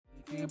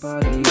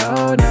Party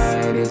all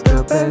night is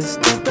the best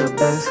of the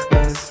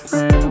best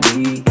friend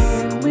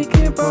weekend. We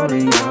can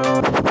party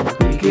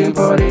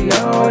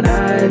all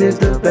night is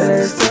the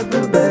best of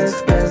the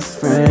best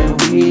friend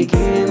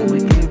weekend. We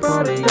can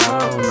party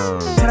all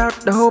night. Shout out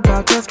the whole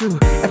podcast crew.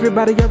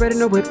 Everybody already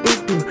know what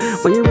it do.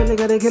 When you really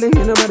gotta kill it,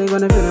 ain't nobody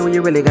gonna feel it. When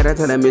you really gotta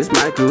tell them it's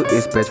my crew.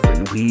 It's best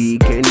friend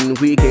weekend.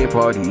 We can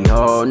party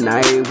all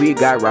night. We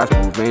got Ross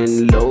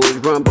moving, Lowe's,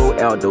 Rumble,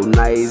 Aldo,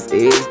 Nice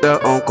is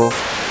the uncle.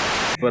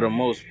 For the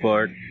most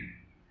part,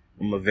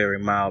 I'm a very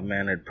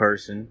mild-mannered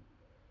person.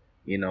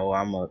 You know,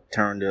 I'm a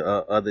turn the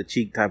other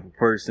cheek type of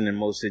person in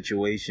most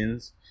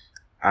situations.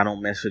 I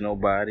don't mess with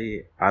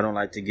nobody. I don't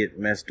like to get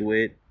messed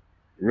with.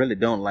 Really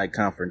don't like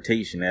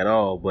confrontation at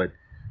all. But,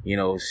 you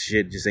know,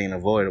 shit just ain't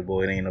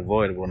avoidable. It ain't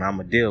avoidable, and I'm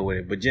going to deal with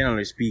it. But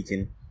generally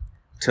speaking,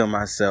 to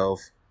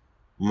myself,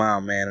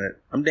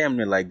 mild-mannered, I'm damn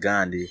near like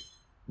Gandhi.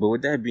 But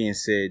with that being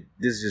said,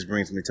 this just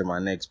brings me to my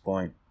next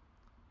point.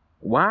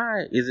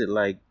 Why is it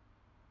like,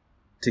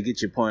 to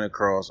get your point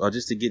across or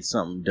just to get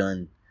something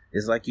done,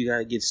 it's like you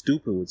gotta get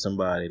stupid with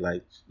somebody.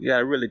 Like, you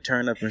gotta really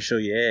turn up and show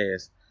your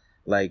ass.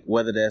 Like,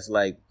 whether that's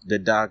like the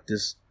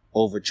doctors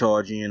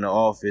overcharging you in the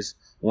office,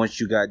 once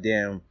you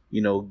goddamn,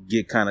 you know,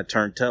 get kind of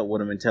turned up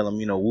with them and tell them,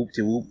 you know,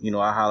 whoop-de-whoop, you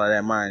know, I holler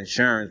at my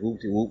insurance,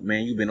 whoop-de-whoop,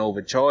 man, you've been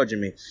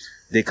overcharging me.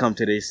 They come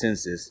to their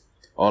senses.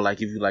 Or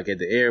like if you like at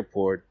the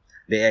airport,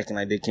 they acting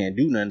like they can't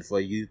do nothing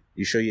for you.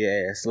 You show your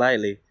ass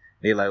slightly.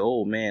 They like,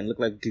 oh man, look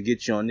like we could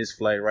get you on this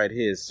flight right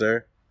here,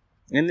 sir.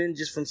 And then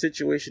just from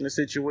situation to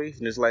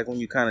situation, it's like when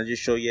you kind of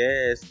just show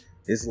your ass,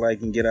 it's like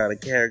you can get out of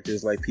character.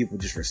 It's like people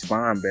just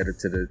respond better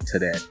to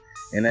that.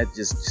 And that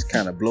just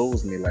kind of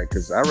blows me, like,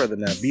 because I'd rather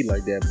not be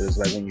like that. But it's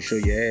like when you show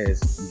your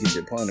ass, you get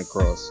your point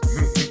across.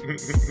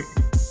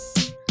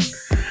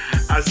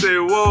 I say,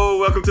 whoa,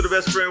 welcome to the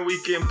Best Friend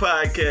Weekend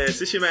Podcast.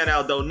 It's your man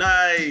Aldo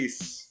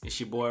Nice. It's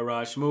your boy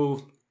Rod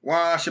Smooth.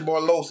 Wow, it's your boy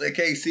Los,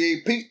 aka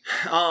CAP.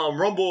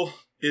 Rumble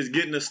is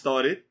getting us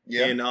started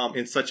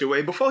in such a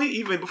way. Before we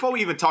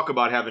even talk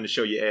about having to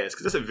show your ass,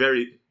 because that's a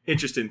very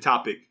interesting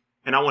topic,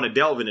 and I want to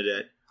delve into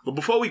that. But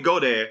before we go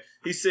there,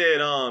 he said,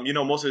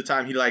 most of the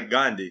time he liked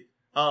Gandhi.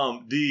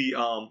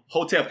 The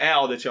Hotep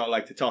Al that y'all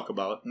like to talk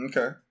about.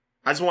 Okay.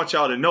 I just want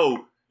y'all to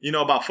know,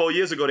 about 4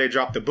 years ago they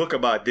dropped a book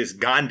about this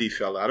Gandhi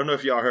fella. I don't know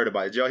if y'all heard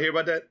about it. Did y'all hear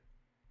about that?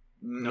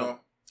 No.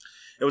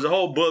 It was a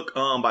whole book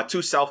by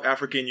two South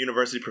African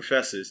university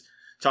professors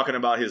talking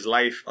about his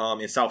life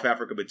in South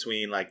Africa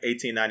between like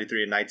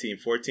 1893 and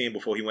 1914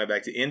 before he went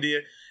back to India.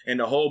 And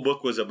the whole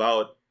book was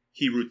about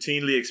he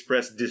routinely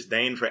expressed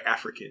disdain for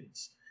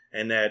Africans.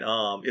 And that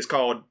it's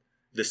called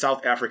The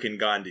South African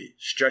Gandhi,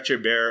 Stretcher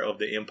Bearer of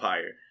the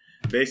Empire.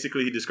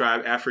 Basically, he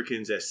described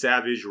Africans as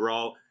savage,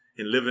 raw,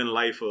 and living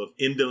life of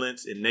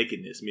indolence and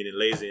nakedness, meaning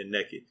lazy and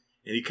naked.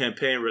 And he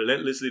campaigned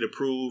relentlessly to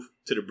prove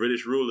to the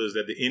British rulers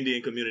that the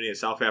Indian community in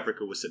South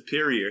Africa was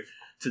superior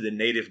to the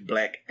native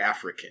black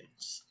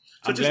Africans.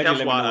 So I'm just glad you let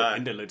me know FYI. what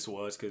indolence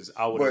was, because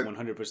I would have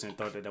 100%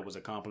 thought that was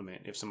a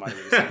compliment if somebody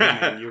would have said, hey,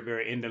 man, you're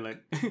very indolent.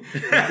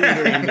 You're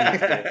very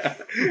indolent today.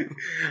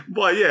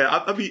 Boy,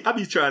 yeah, I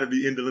be trying to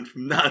be indolent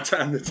from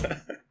time to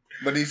time.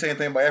 But did he say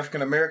anything about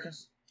African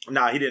Americans?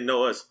 Nah, he didn't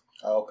know us.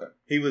 Oh, okay.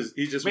 He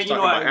just was Man,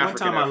 talking about one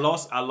African. time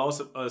I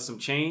lost some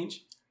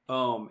change,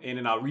 and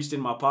then I reached in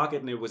my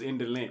pocket and it was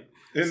indolent.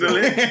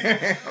 Indolence?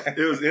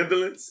 It was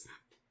indolence?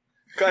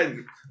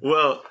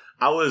 Well,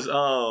 I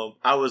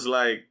was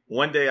like,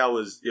 one day it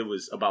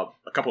was about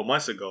a couple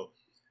months ago.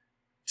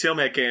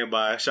 Tillman came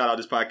by, shout out,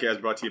 this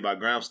podcast brought to you by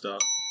Ground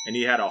Stuff, and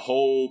he had a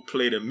whole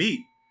plate of meat.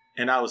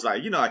 And I was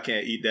like, I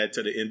can't eat that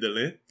to the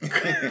indolent.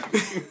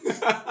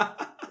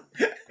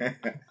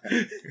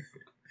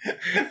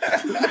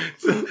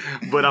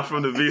 But I'm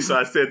from the V, so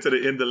I said to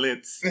the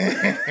indolents.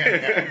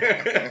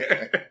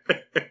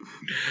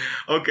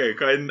 Okay,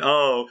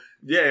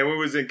 yeah, and when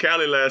we was in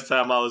Cali last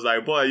time, I was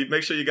like, boy, you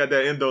make sure you got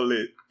that endo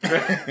lit.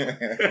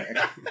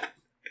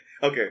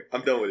 Okay,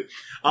 I'm done with it.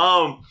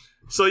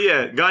 So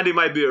yeah, Gandhi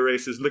might be a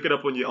racist. Look it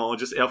up on your own.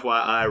 Just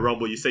FYI,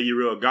 Rumble. You say you're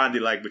real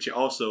Gandhi-like, but you're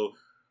also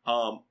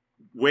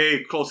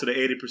way closer to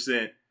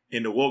 80%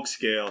 in the woke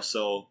scale.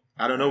 So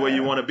I don't know where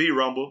you want to be,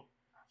 Rumble.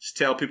 Just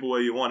tell people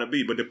where you want to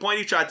be. But the point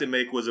he tried to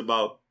make was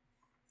about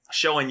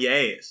showing your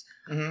ass.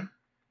 Mm-hmm.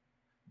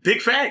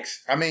 Big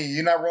facts. I mean,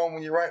 you're not wrong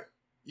when you're right.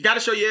 You got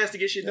to show your ass to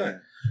get shit done.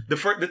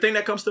 The thing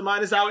that comes to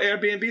mind is our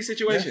Airbnb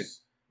situation. Yes.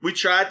 We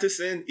tried to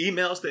send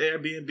emails to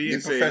Airbnb Be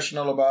and say,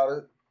 professional about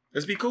it.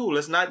 let's be cool.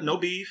 Let's not, no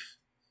beef.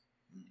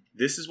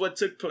 This is what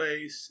took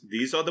place.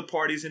 These are the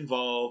parties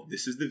involved.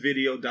 This is the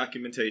video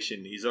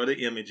documentation. These are the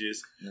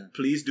images. Yeah.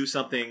 Please do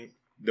something,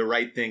 the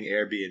right thing,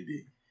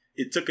 Airbnb.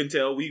 It took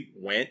until we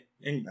went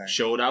and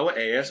showed our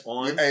ass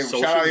on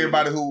social shout out media.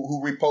 everybody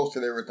who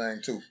reposted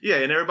everything too. Yeah,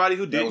 and everybody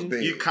who didn't.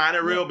 You kind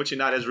of real, but you're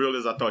not as real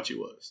as I thought you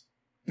was.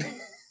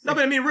 No, but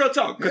I mean real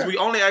talk, because we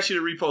only asked you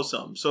to repost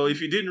something. So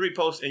if you didn't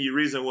repost and your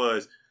reason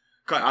was,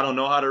 I don't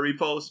know how to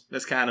repost,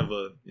 that's kind of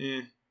a,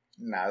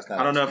 Nah, it's not.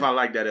 I don't know if I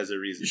like that as a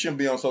reason. You shouldn't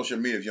be on social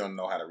media if you don't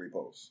know how to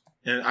repost.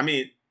 And I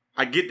mean,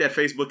 I get that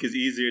Facebook is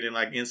easier than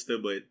like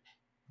Insta, but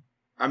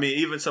I mean,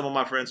 even some of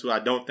my friends who I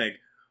don't think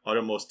are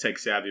the most tech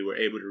savvy were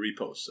able to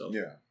repost. So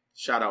Yeah.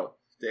 shout out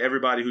to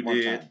everybody who One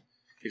did. time.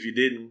 If you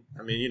didn't,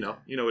 I mean, you know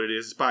what it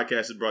is. This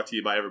podcast is brought to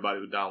you by everybody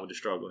who's down with the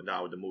struggle and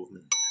down with the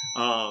movement.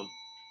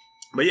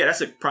 But yeah,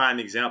 that's a prime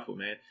example,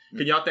 man.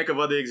 Can y'all think of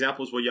other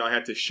examples where y'all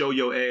had to show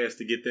your ass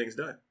to get things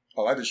done?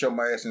 Oh, I had to show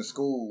my ass in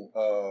school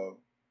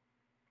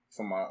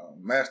for my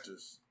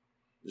master's.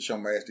 To show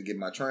my ass to get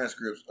my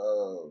transcripts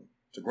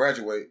to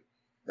graduate.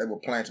 They were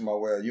playing to my,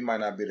 well, you might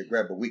not be able to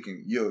grab, but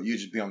you'll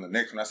just be on the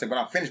next one. I said, but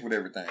I'm finished with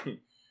everything.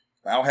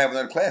 I don't have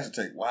another class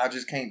to take. Well, I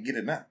just can't get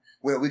it now.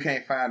 Well, we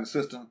can't find the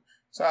system.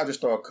 So I just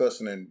started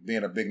cussing and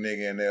being a big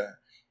nigga in there.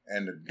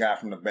 And the guy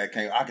from the back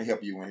came, I can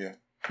help you in here.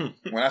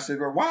 When I said,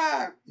 well,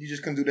 why? You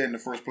just couldn't do that in the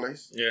first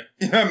place. Yeah.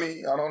 You know what I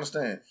mean? I don't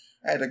understand.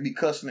 I had to be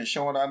cussing and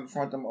showing out in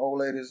front of them old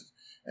ladies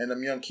and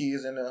them young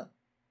kids in there.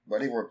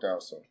 But it worked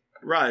out, so.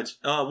 Raj,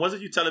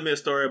 wasn't you telling me a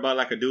story about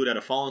like a dude at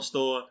a phone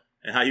store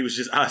and how he was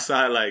just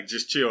outside like,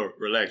 just chill,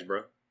 relax,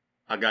 bro.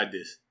 I got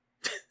this.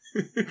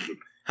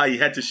 How he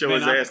had to show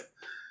his ass.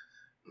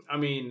 I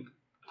mean,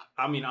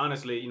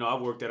 honestly, you know,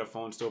 I've worked at a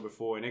phone store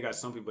before, and they got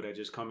some people that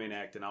just come in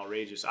acting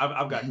outrageous.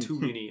 I've got too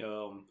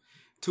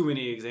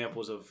many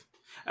examples of.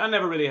 I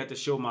never really had to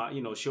show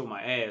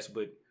my ass,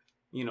 but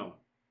you know,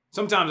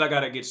 sometimes I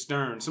gotta get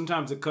stern.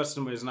 Sometimes the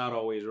customer is not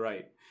always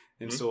right,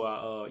 and so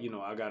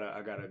I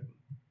gotta,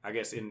 I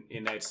guess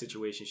in that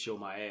situation, show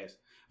my ass.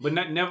 But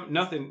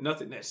nothing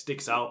that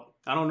sticks out.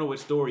 I don't know what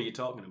story you're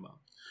talking about.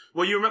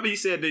 Well, you remember you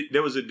said that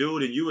there was a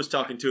dude and you was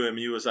talking to him and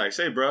you was like,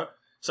 say, bro,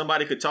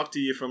 somebody could talk to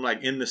you from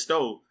like in the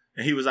store.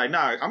 And he was like,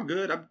 nah, I'm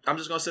good. I'm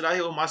just going to sit out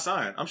here with my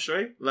sign. I'm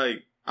straight.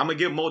 Like, I'm going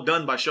to get more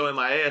done by showing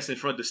my ass in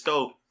front of the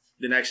store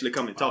than actually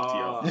come and talk to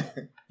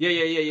y'all.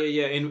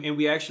 Yeah. And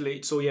we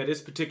actually, so yeah,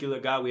 this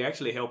particular guy, we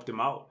actually helped him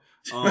out.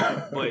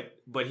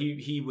 But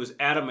he was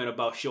adamant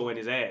about showing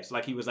his ass.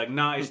 Like, he was like,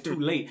 nah, it's too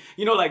late.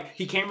 You know, like,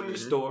 he came into the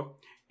store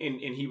and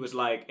he was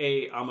like,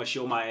 hey, I'm going to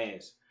show my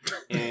ass.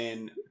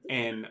 And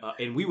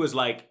we was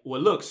like,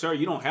 well, look, sir,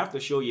 you don't have to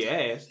show your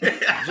ass.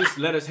 Just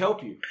let us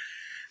help you.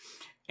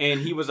 And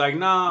he was like,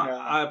 nah,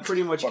 I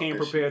pretty much came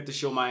prepared to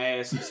show my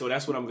ass, so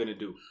that's what I'm gonna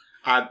do.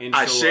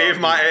 I shave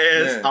my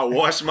ass. Yeah. I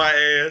wash my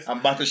ass. I'm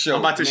about to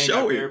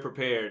show. Very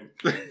prepared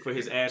for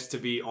his ass to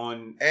be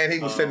on. And he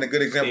was setting a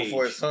good example stage.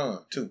 For his son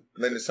too,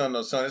 letting his son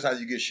know, son, this is how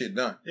you get shit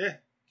done. Yeah,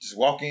 just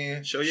walk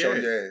in, show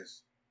your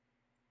ass.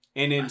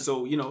 And then,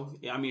 so, you know,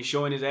 I mean,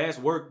 showing his ass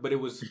worked, but it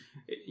was,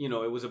 you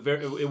know, it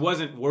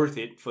wasn't worth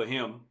it for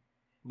him.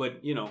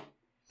 But, you know,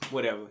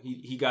 whatever.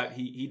 He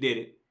did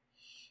it.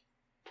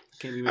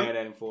 Can't be mad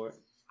at him for it.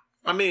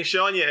 I mean,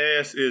 showing your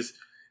ass is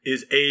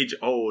age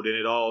old, and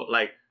it all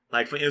like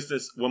for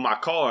instance, with my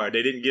car,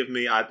 they didn't give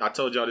me. I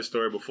told y'all this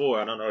story before.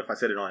 I don't know if I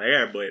said it on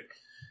air, but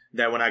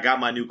that when I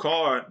got my new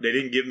car, they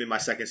didn't give me my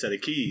second set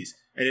of keys,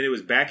 and then it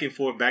was back and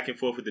forth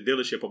with the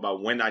dealership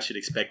about when I should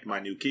expect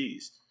my new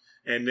keys.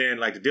 And then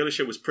like the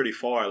dealership was pretty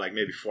far, like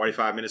maybe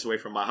 45 minutes away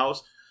from my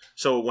house.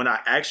 So when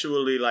I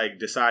actually like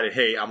decided,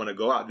 hey, I'm gonna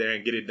go out there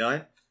and get it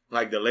done.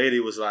 Like, the lady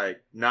was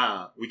like,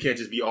 nah, we can't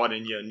just be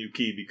ordering you a new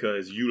key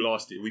because you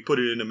lost it. We put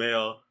it in the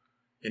mail,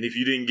 and if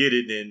you didn't get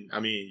it, then,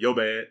 I mean, you're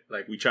bad.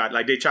 Like,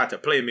 they tried to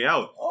play me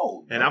out.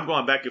 Oh. And I'm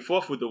going back and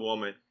forth with the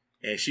woman,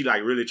 and she,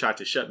 like, really tried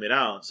to shut me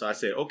down. So I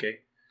said,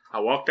 okay.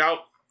 I walked out,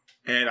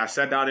 and I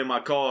sat down in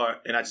my car,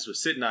 and I just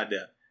was sitting out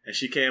there. And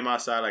she came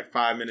outside, like,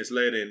 5 minutes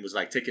later and was,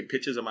 like, taking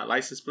pictures of my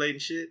license plate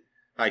and shit.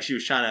 Like, she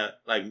was trying to,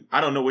 like,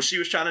 I don't know what she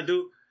was trying to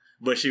do,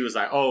 but she was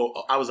like,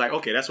 oh, I was like,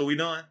 okay, that's what we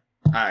doing?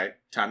 All right,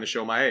 time to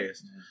show my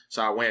ass.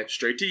 So I went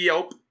straight to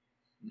Yelp,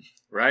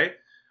 right?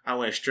 I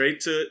went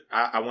straight to,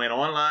 I went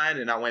online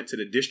and I went to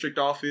the district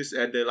office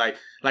at the,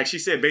 like she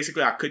said,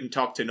 basically I couldn't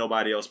talk to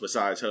nobody else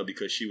besides her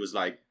because she was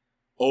like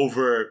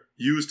over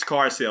used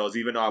car sales,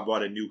 even though I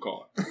bought a new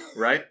car,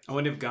 right? I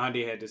wonder if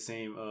Gandhi had the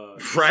same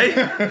right?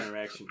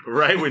 interaction.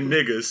 Right, with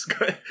niggas.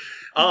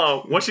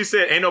 Once she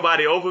said, ain't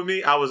nobody over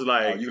me, I was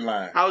like, oh, you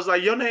lying. I was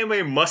like, your name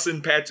ain't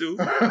Mussin Patu.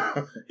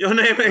 Your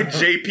name ain't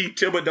JP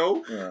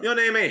Thibodeau. Yeah. Your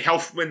name ain't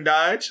Helfman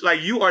Dodge.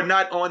 Like, you are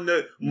not on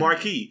the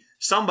marquee.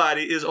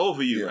 Somebody is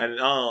over you. Yeah.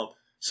 And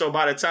so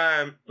by the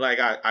time like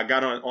I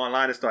got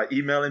online and started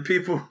emailing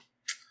people,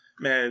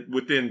 man,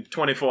 within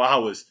 24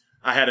 hours,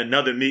 I had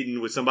another meeting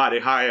with somebody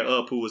higher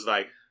up who was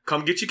like,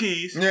 come get your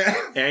keys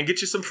and get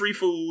you some free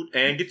food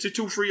and get you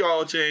 2 free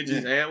oil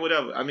changes and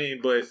whatever. I mean,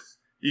 but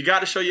you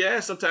got to show your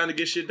ass sometime to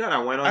get shit done.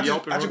 I went on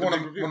Yelp and I just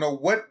want to know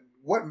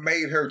what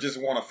made her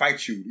just want to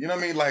fight you. You know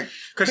what I mean? Like,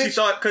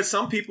 because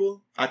some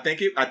people, I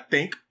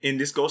think, and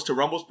this goes to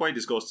Rumble's point,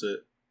 this goes to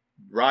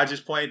Raj's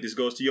point, this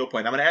goes to your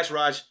point. I'm going to ask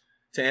Raj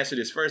to answer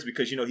this first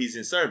because, you know, he's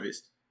in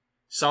service.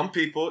 Some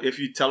people, if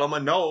you tell them a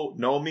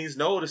no means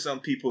no to some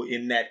people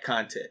in that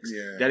context.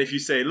 Yeah. That if you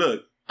say,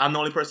 look, I'm the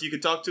only person you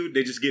can talk to,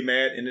 they just get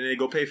mad and then they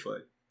go pay for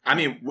it. I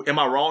mean, am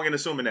I wrong in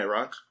assuming that,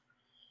 Raj?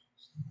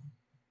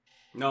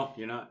 No,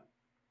 you're not.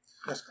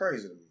 That's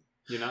crazy to me.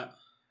 You're not.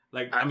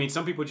 Like, I mean,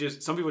 some people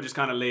just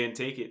kind of lay and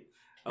take it.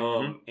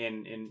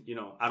 And you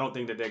know, I don't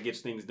think that gets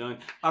things done.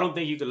 I don't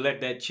think you could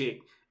let that chick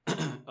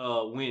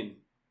win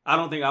I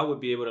don't think I would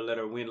be able to let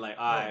her win. Like,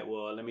 all right,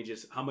 well, let me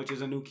just. How much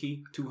is a new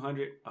key?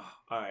 200. Oh,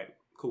 all right,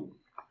 cool.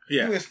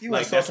 Yeah. You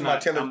Like, saw that's somebody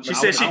not- tell him. I'm- She I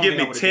said don't she'd give think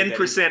I me would've did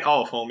that 10%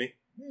 off, homie.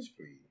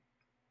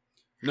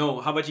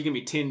 No, how about you give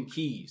me 10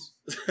 keys?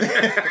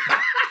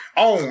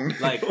 Own.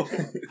 Like,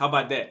 how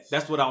about that?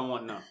 That's what I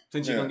want now.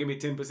 Since you're Yeah. gonna give me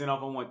 10%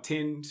 off, I want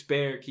 10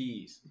 spare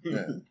keys.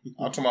 Yeah.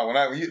 I'm talking about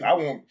when I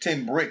want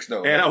 10 bricks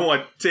though. And I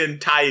want 10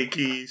 tire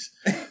keys.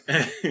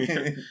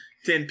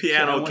 10 I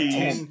piano want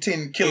keys.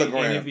 10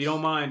 kilograms. And if you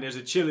don't mind, there's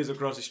a Chili's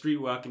across the street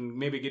where I can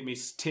maybe get me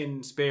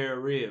 10 spare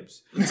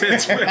ribs. 10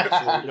 So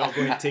y'all go ahead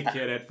and take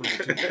care of that for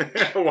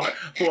me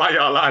too. why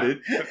y'all at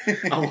it?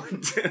 I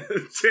want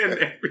 10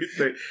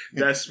 everything.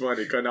 That's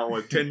funny, because I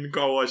want 10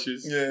 car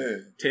washes, Yeah.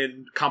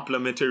 10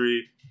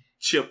 complimentary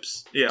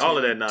chips. Yeah, all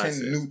of that nonsense.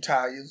 10 new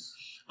tires.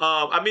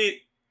 I mean,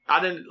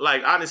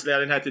 honestly, I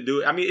didn't have to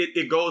do it. I mean,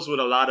 it goes with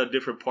a lot of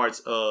different parts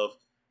of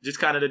just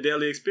kind of the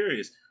daily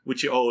experience.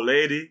 With your old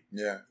lady,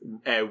 Yeah.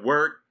 at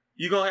work,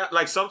 you gonna have,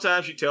 like,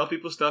 sometimes you tell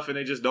people stuff and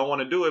they just don't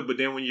want to do it, but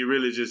then when you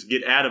really just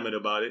get adamant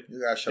about it, You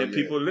gotta show then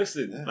people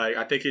listen. Yeah. Like,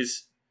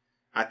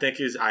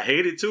 I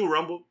hate it too,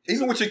 Rumble.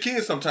 Even with your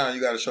kids, sometimes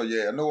you gotta show.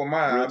 Yeah, I know with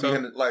mine. Real I be talk.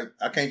 in it, like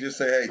I can't just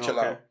say, "Hey, chill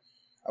Okay. out."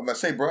 I'm gonna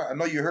say, bro, I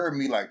know you heard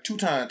me like 2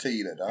 times tell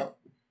you that, dog.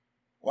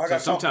 Why I So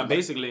got sometimes,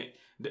 basically,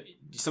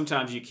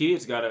 sometimes your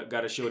kids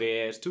gotta show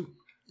their ass too.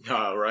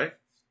 All right.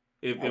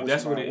 If I wish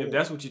that's what mine if would.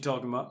 that's what you're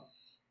talking about.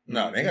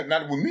 No, they ain't got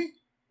nothing with me.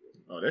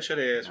 Oh, that should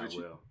have asked Nah, with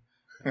you.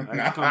 well,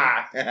 I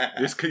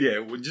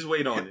come- Just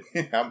wait on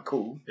it. I'm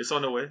cool. It's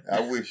on the way.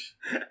 I wish.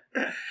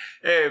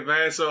 Hey,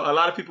 man. So a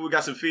lot of people, we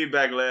got some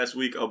feedback last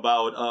week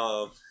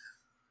about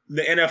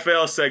the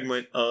NFL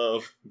segment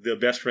of the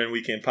Best Friend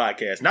Weekend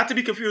podcast. Not to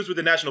be confused with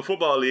the National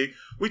Football League.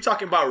 We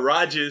talking about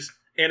Rogers'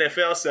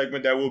 NFL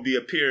segment that will be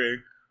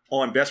appearing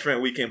on Best Friend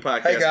Weekend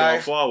podcast Hey going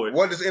guys, forward.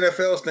 what does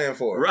NFL stand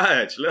for?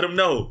 Raj, let them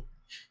know.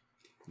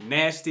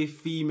 Nasty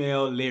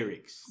female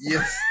lyrics.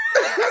 Yes.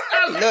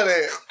 I love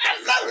it.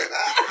 I love it.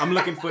 I'm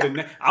looking for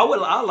the.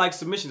 I like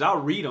submissions.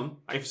 I'll read them.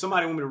 If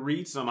somebody want me to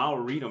read some, I'll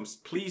read them.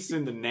 Please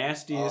send the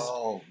nastiest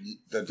Oh,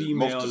 the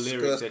female most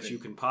lyrics disgusting. that you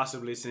can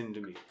possibly send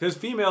to me. Because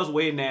females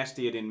way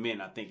nastier than men,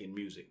 I think, in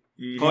music.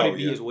 Mhm. Cardi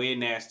B yeah. is way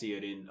nastier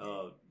than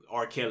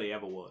R. Kelly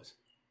ever was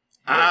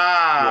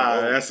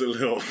That's a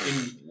little.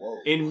 Whoa.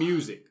 in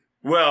music.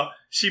 Well,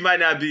 she might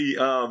not be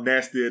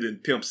nastier than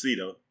Pimp C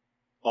though,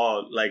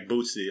 or like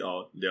Bootsy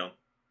or them.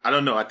 I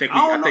don't know. I think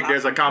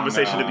there's a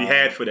conversation to be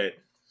had for that.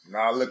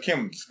 Nah, look,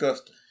 Kim,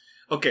 disgusting.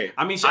 Okay,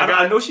 I mean,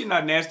 I know she's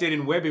not nastier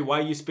than Webby. Why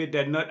you spit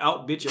that nut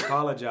out, bitch?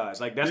 Apologize.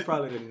 Like that's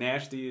probably the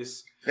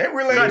nastiest. That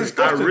really I ain't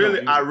disgusting. really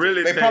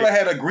They think. probably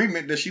had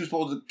agreement that she was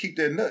supposed to keep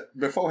that nut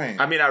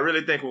beforehand. I mean, I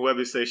really think when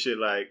Webby say shit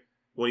like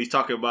when he's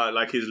talking about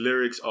like his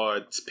lyrics are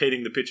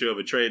painting the picture of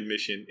a trade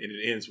mission, and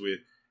it ends with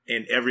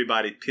 "and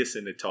everybody piss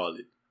in the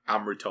toilet."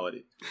 I'm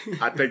retarded.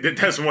 I think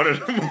that's one of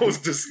the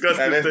most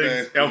disgusting That's things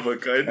nasty. ever.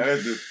 Cause Now,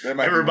 that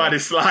might be everybody wrong.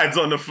 slides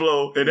on the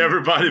floor and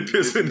everybody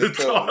piss in the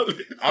toilet.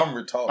 I'm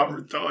retarded.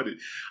 I'm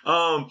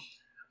retarded.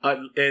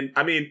 And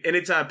I mean,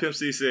 anytime Pimp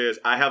C says,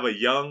 "I have a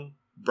young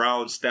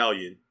brown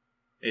stallion,"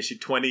 and she's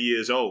 20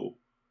 years old,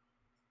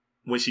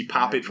 when she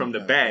pop it from the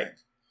back,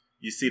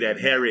 you see that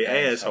hairy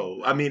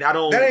asshole. I mean, I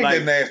don't That ain't like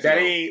that nasty, that.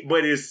 though. Ain't,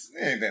 but it's.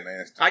 It ain't that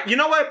nasty. You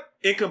know what?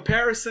 In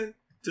comparison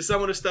to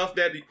some of the stuff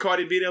that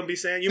Cardi B them be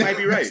saying, you might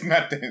be right. It's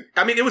not that.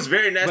 I mean, it was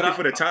very nasty But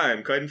for the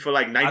time, cutting for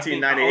like I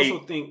 1998.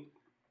 also think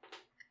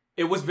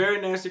it was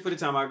very nasty for the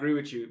time. I agree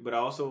with you, but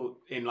also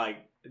in like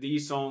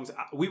these songs,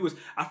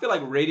 I feel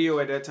like radio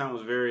at that time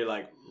was very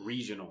like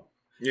regional.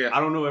 Yeah. I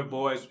don't know if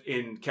boys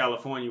in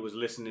California was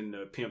listening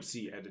to Pimp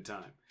C at the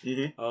time.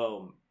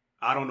 Mm-hmm.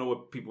 I don't know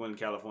what people in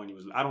California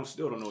was.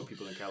 Still don't know what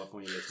people in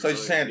California listen. So you're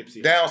to saying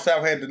Nipsey. down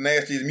south had the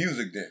nastiest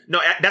music then? No,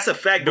 that's a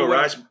fact though,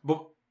 Raj.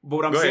 But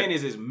what I'm Go saying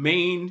ahead. is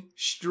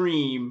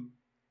mainstream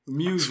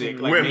music,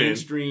 like Women.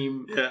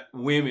 mainstream Yeah.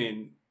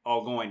 women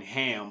are going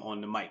ham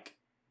on the mic.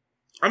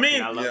 I mean,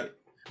 And I love yeah. it.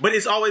 but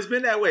it's always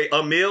been that way.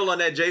 A Mill on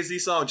that Jay-Z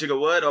song, Jigga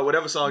What, or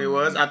whatever song it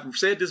was. I've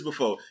said this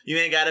before. You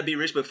ain't gotta be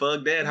rich, but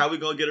fuck that. How we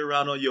gonna get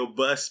around on your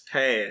bus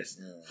pass?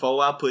 Yeah.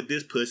 Before I put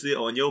this pussy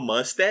on your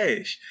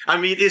mustache. I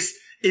mean, it's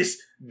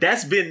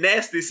that's been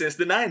nasty since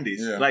the 90s.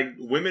 Yeah. Like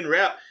women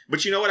rap.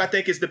 But you know what? I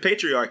think it's the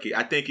patriarchy.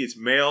 I think it's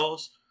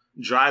males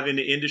driving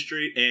the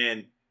industry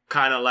and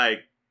kind of like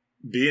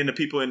being the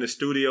people in the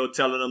studio,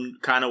 telling them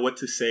kind of what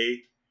to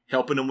say,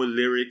 helping them with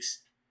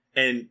lyrics.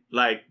 And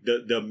like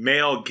the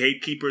male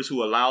gatekeepers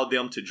who allowed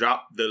them to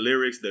drop the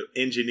lyrics, the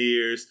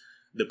engineers,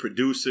 the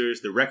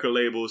producers, the record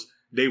labels,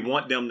 they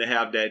want them to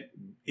have that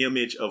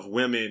image of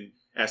women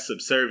as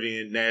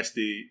subservient,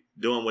 nasty,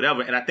 doing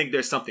whatever. And I think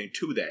there's something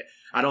to that.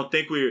 I don't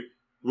think we're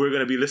going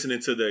to be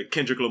listening to the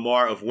Kendrick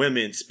Lamar of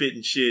women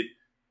spitting shit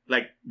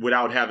like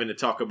without having to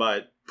talk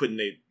about putting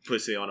their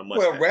pussy on a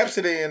mustache. Well,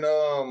 Rhapsody and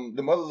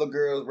the other little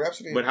girls,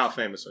 Rhapsody. But how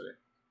famous are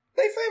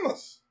they? They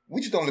famous. We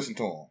just don't listen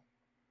to them.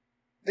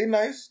 They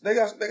nice. They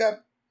got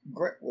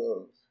great.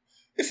 Well,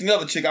 it's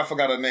another chick. I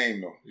forgot her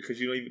name though. Because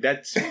you don't even,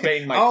 that's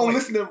fading my I don't point.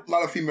 listen to a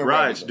lot of female Raj,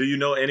 rappers. do you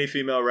know any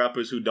female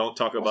rappers who don't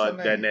talk What's about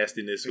her that name?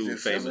 nastiness Is who it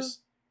famous?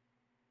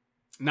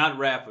 Not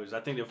rappers.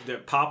 I think they're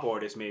pop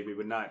artists maybe,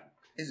 but not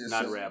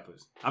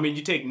rappers. I mean,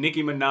 you take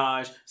Nicki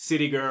Minaj,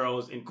 City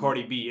Girls, and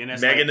Cardi B, and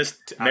that's Megan Thee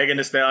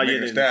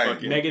Stallion.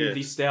 Megan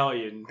Thee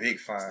Stallion. Big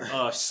fan.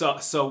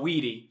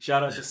 Saweetie.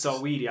 Shout out to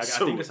Saweetie. I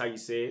think that's how you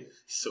say it.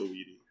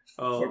 Saweetie.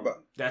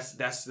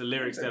 That's the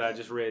lyrics that I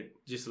just read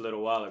just a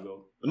little while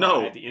ago.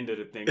 No, at the end of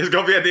the thing. It's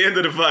gonna be at the end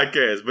of the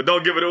podcast, but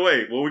don't give it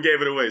away. Well, we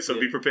gave it away, so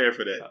be prepared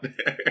for that.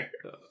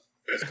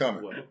 It's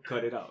coming. Well,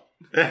 cut it out.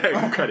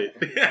 Cut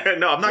it.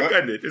 No, I'm not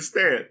cutting it. It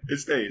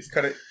stays.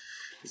 Cut it.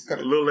 A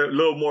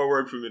little more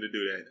work for me to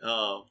do that.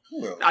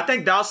 I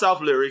think Down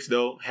South lyrics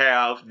though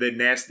have the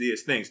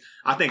nastiest things.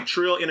 I think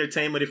Trill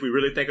Entertainment, if we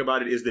really think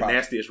about it, is the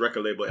nastiest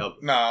record label ever.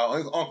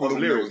 No, Uncle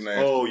Luke was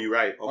nasty. Oh, you're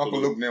right.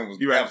 Uncle Luke was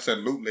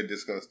absolutely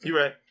disgusting.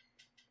 You're right.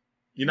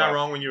 You're not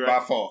wrong when you're right.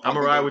 By far. I'm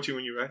gonna ride with you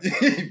when you're right.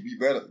 You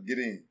better get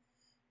in.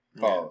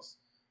 Pause.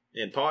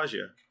 Yeah. And pause,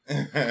 yeah.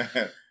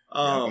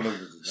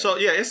 So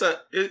yeah, it's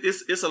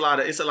a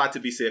lot to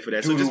be said for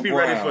that. So just be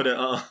ready for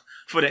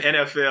the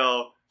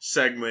NFL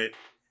segment.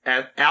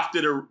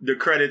 After the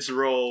credits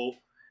roll,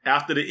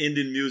 after the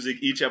ending music,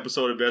 each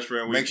episode of Best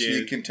Friend Weekend. Make sure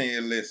you continue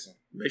to listen.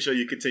 Make sure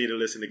you continue to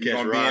listen to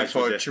catch rides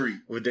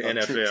with the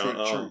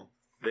NFL,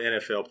 the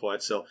NFL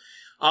part. So,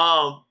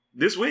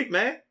 this week,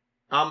 man,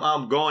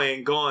 I'm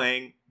going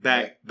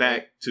back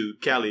to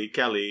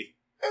Cali.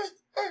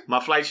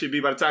 My flight should be,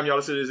 by the time y'all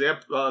listen to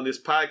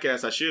this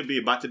podcast, I should be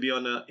about to be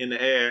in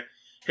the air,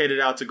 headed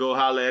out to go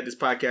holler at this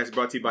podcast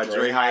brought to you by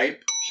Dre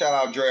Hype. Shout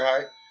out Dre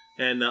Hype.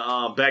 And the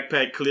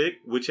Backpack Click,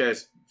 which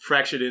has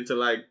fractured into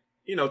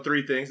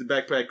 3 things. The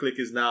Backpack Click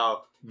is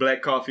now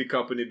Black Coffee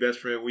Company, Best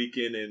Friend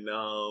Weekend, and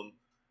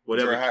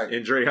whatever. Dre Hype.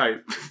 And Dre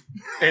Hype.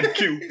 And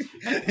Q.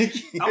 Hey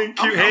Q.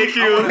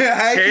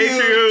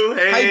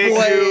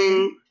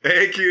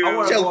 Hey Q. I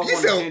want to go off on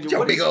a tangent.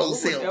 Your big old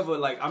self.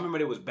 I remember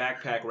there was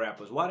backpack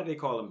rappers. Why did they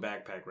call them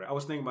backpack rappers? I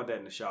was thinking about that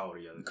in the shower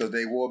the other day. Because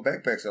they wore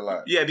backpacks a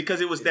lot. Yeah,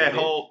 because it was that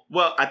whole.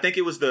 Well, I think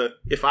it was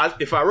if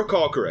I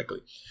recall correctly,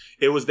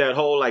 it was that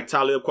whole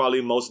Talib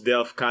Kweli, Mos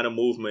Def kind of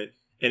movement,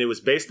 and it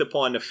was based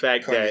upon the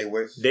fact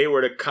that they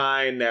were the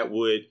kind that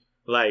would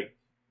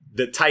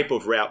the type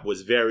of rap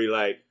was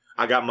very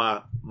I got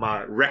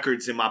my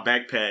records in my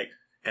backpack,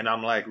 and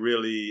I'm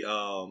really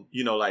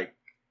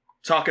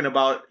talking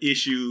about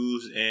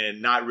issues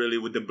and not really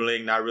with the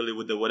bling, not really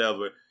with the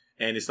whatever.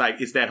 And it's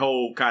that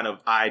whole kind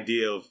of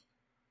idea of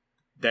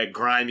that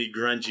grimy,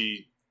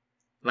 grungy,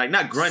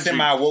 not grungy,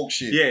 semi-woke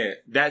shit. Yeah,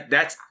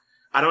 that's.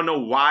 I don't know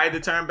why the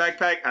term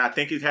backpack, and I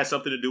think it has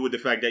something to do with the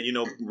fact that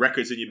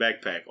records in your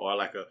backpack or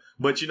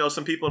But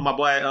some people, my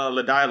boy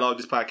La Dialogue,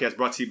 this podcast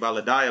brought to you by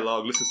La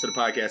Dialogue, listens to the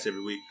podcast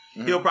every week.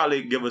 Mm-hmm. He'll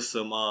probably give us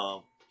some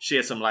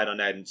shed some light on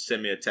that and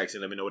send me a text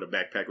and let me know what a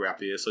backpack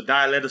rapper is. So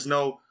Di, let us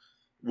know.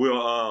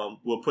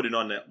 We'll put it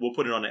on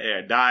the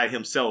air. Di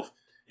himself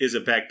is a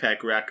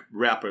backpack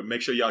rapper.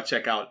 Make sure y'all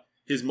check out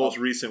his most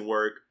recent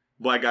work.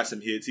 Boy, got some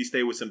hits. He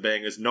stayed with some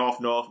bangers. North,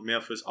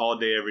 Memphis, all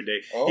day, every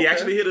day. Okay. He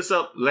actually hit us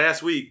up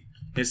last week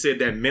and said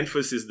that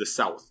Memphis is the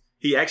South.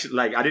 He actually,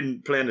 I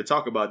didn't plan to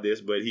talk about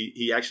this, but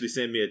he actually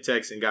sent me a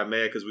text and got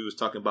mad because we was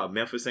talking about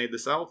Memphis ain't the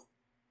South.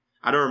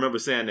 I don't remember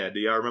saying that. Do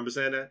y'all remember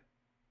saying that?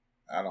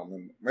 I don't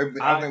remember.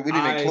 Maybe I think we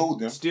didn't include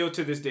them. Still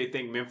to this day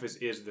think Memphis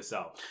is the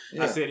South.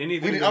 Yeah. I said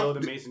anything below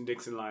the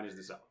Mason-Dixon line is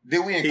the South.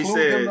 Did we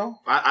include them though?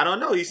 I don't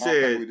know. He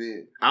said, we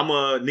did. I'm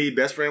going to need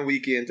Best Friend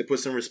Weekend to put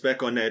some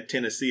respect on that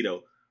Tennessee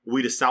though.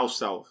 We the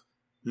South.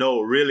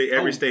 No, really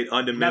every state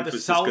under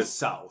Memphis. Not the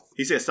South.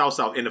 He said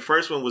South. And the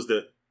first one was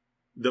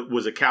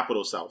was a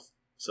capital South.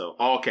 So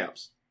all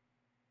caps.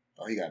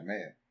 Oh, he got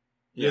mad.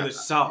 You're the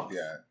South.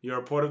 Yeah. You're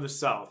a part of the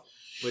South.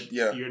 But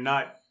you're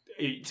not.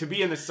 To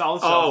be in the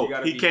South, you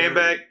gotta be.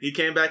 He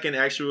came back and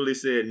actually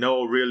said,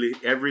 no, really,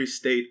 every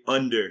state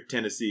under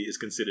Tennessee is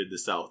considered the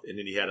South. And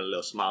then he had a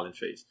little smiling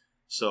face.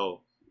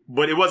 So,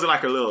 but it wasn't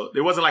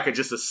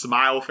just a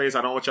smile face.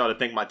 I don't want y'all to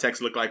think my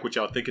text looked like what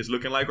y'all think it's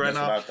looking like right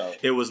now.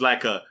 It was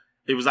like a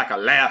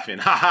laughing,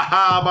 ha ha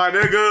ha, my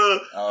nigga,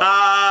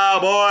 ha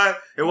boy.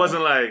 It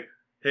wasn't like,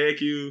 hey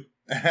Q,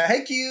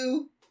 hey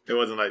Q. It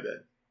wasn't like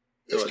that.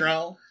 It's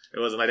strong. It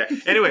wasn't like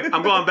that. Anyway,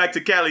 I'm going back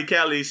to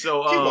Cali.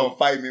 So keep on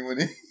fight me with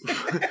it.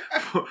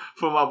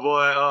 for my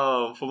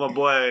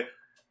boy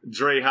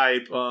Dre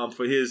Hype,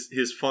 for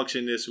his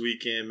function this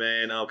weekend,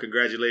 man.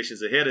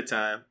 Congratulations ahead of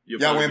time.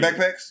 Y'all wearing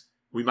backpacks?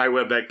 We might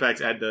wear backpacks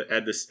at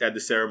the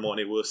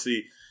ceremony. We'll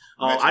see.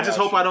 I just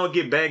hope I don't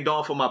get banged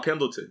on for my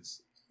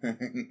Pendletons.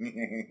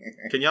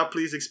 Can y'all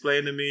please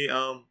explain to me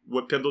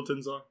what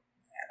Pendletons are?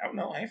 I don't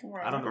know.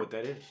 I don't know what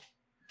that is.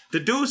 The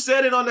dude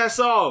said it on that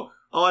song.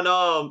 On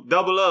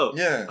Double Up.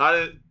 Yeah. I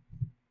didn't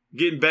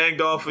getting banged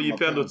off for your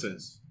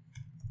Pendletons.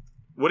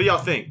 What do y'all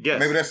think? Guess.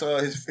 Maybe that's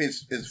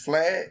his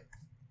flag.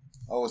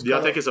 Do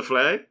y'all think it's a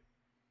flag?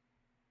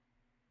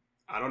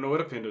 I don't know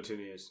what a Pendleton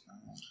is.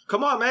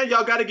 Come on, man.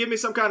 Y'all got to give me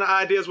some kind of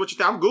ideas what you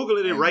think. I'm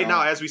Googling it right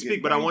now as we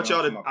speak, but I want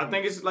y'all to... I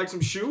think it's like some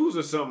shoes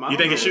or something. You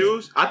think it's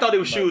shoes? I thought it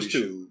was shoes,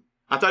 too.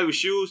 I thought it was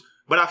shoes,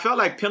 but I felt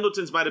like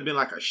Pendletons might have been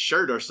like a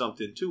shirt or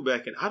something, too,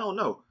 back in... I don't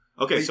know.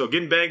 Okay, so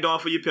getting banged on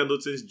for your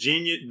Pendletons.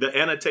 Genius. The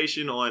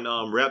annotation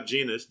on Rap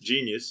Genius.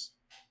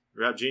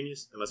 Rap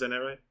Genius. Am I saying that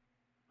right?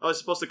 Oh, it's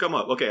supposed to come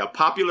up. Okay, a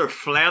popular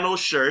flannel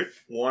shirt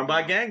worn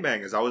by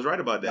gangbangers. I was right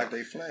about that. Like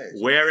they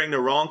flags. Wearing the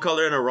wrong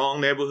color in the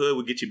wrong neighborhood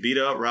would get you beat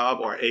up, robbed,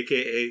 or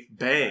AKA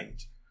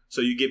banged.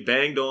 So you get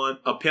banged on.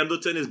 A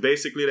Pendleton is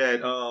basically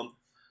that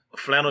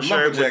flannel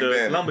shirt with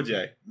the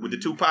lumberjack with the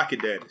 2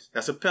 pocket daddies.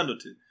 That's a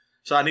Pendleton.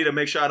 So I need to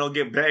make sure I don't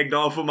get banged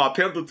on for my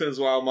Pendletons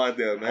while I'm out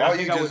there, man. I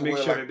think I would make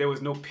sure that there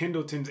was no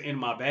Pendletons in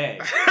my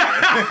bag.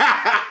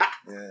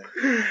 Yeah.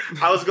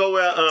 I was going to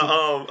wear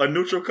a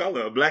neutral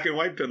color, a black and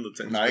white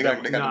Pendleton. Nah,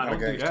 don't do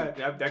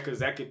that. Because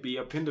that could be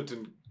a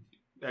Pendleton.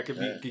 That could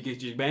could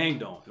get you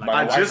banged on. Like,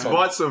 I just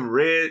bought some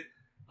red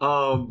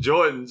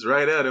Jordans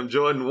right there, them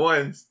Jordan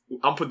 1s.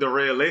 I'm putting the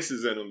red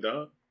laces in them,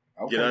 dog.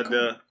 Okay, get out cool.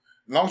 there. As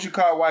long as you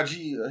call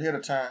YG ahead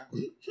of time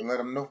and let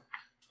them know.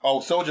 Oh,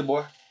 Soldier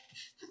Boy.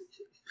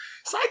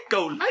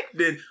 Psycho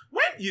lightning.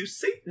 When you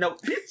see no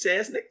bitch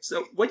ass nigga,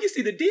 so when you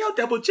see the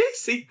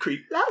DLJC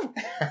creep low.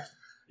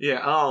 Yeah,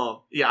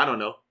 I don't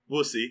know.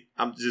 We'll see.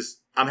 I'm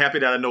happy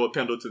that I know what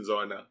Pendletons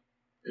are now.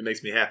 It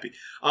makes me happy.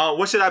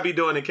 What should I be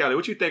doing in Cali?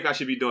 What you think I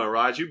should be doing,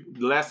 Raj?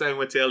 The last time we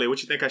went to LA,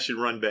 what you think I should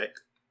run back?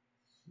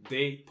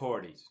 Day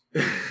parties.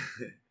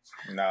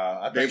 Nah,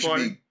 I think you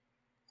should be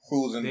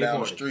cruising down the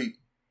party. street,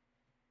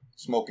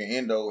 smoking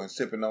Indo and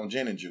sipping on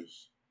gin and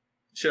juice.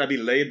 Should I be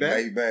laid back?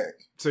 Laid back.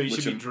 So you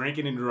should be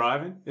drinking and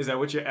driving? Is that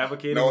what you're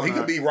advocating? No, he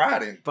could be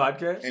riding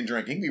podcast and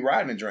drinking. He could be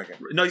riding and drinking.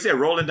 No, he said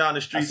rolling down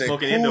the street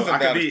smoking Indo.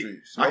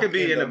 I could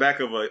be in the back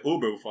of an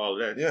Uber for all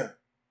that. Yeah.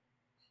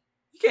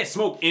 You can't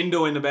smoke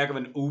Indo in the back of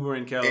an Uber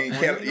in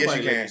California. Yes,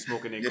 you can.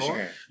 Smoking in yes, car.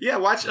 you can. Yeah,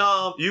 watch.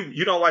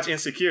 You don't watch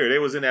Insecure. They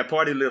was in that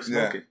party lift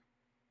smoking.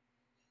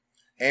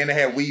 Yeah. And they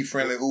had weed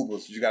friendly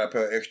Ubers. You got to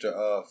pay an extra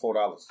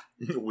 $4.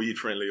 Weed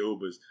friendly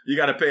Ubers. You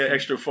got to pay an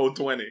extra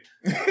 $4.20.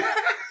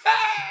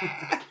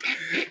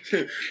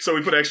 So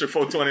we put extra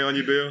 $4.20 on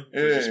your bill.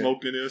 Yeah. You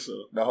smoked in there, so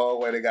the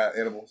whole way they got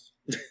edibles.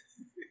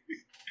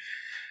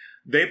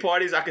 Day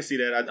parties, I can see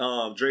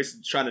that. Drake's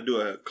trying to do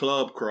a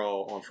club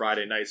crawl on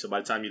Friday night. So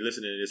by the time you're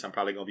listening to this, I'm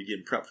probably gonna be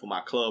getting prepped for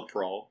my club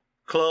crawl.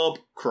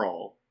 Got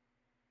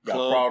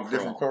crawl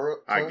different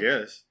clubs? I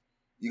guess.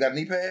 You got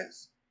knee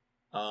pads?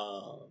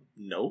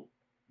 No,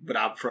 but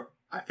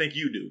I think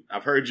you do.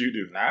 I've heard you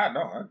do. Nah, I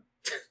don't.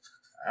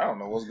 I don't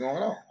know what's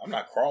going on. I'm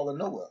not crawling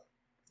nowhere.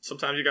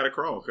 Sometimes you gotta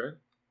crawl, okay?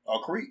 Or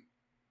creep.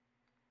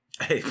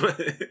 Hey, but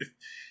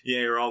you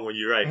ain't wrong when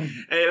you're right.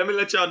 Hey, let me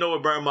let y'all know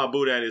what burned my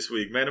boot at this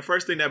week, man. The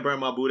first thing that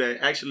burned my boot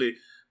at, actually,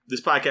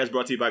 this podcast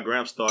brought to you by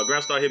Gramstar.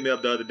 Gramstar hit me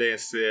up the other day and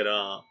said,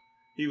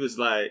 he was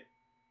like,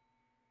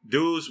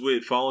 dudes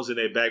with phones in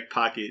their back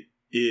pocket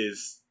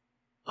is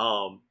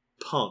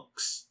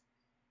punks.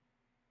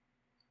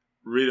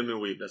 Read them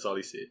and weep. That's all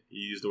he said. He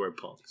used the word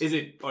punks.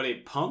 Are they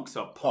punks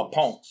or punks?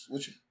 Punks.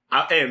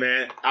 Hey,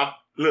 man,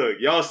 look,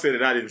 y'all said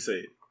it. I didn't say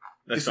it.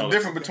 It's the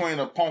difference between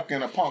a punk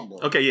and a punk,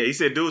 though. Okay, yeah. He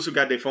said dudes who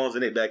got their phones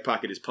in their back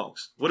pocket is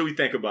punks. What do we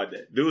think about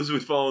that? Dudes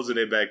with phones in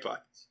their back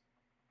pockets.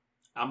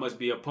 I must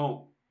be a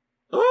punk.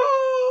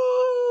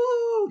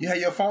 Ooh! You have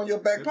your phone in your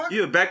back pocket?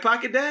 You a back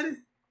pocket daddy?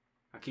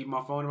 I keep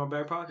my phone in my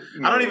back pocket.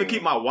 I don't even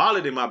keep my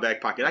wallet in my back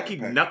pocket. I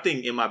keep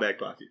nothing in my back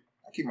pocket.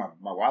 I keep my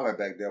wallet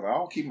back there, but I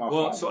don't keep my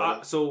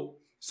phone.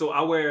 So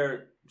I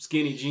wear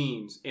skinny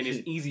jeans, and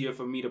it's easier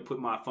for me to put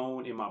my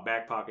phone in my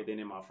back pocket than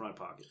in my front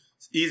pocket.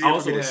 It's easier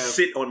for me to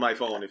sit on my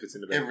phone if it's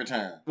in the back. Every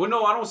time. Well,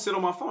 no, I don't sit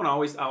on my phone.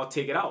 I'll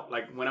take it out.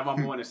 Like whenever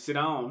I'm going to sit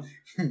down,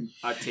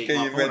 I take my phone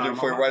out. Can you imagine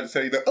before Roger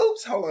say,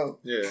 "Oops, hold on."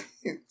 Yeah.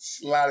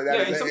 Slide it out.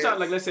 Yeah, and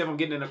sometimes, like let's say if I'm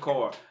getting in a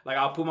car, like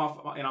I'll put my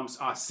phone and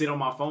I sit on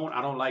my phone.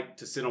 I don't like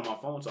to sit on my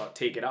phone, so I'll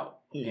take it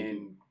out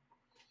and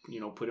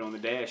put it on the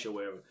dash or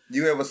whatever.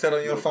 You ever sat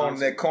on your phone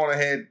and that corner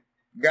had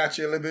got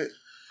you a little bit?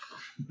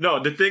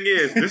 No, the thing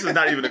is, this is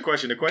not even the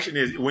question. The question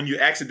is, when you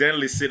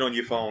accidentally sit on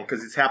your phone,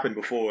 because it's happened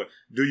before,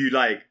 do you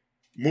like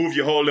move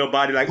your whole little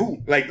body like, ooh,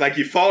 like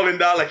you're falling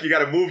down, like you got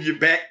to move your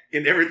back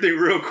and everything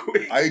real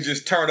quick? I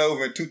just turn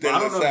over and toot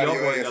that little side of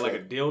your ass. Got like a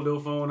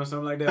dildo phone or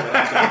something like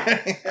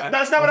that.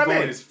 That's not what I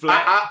meant.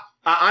 I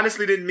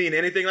honestly didn't mean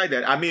anything like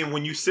that. I mean,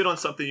 when you sit on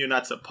something you're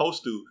not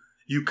supposed to,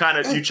 you try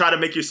to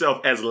make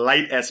yourself as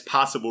light as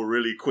possible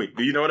really quick.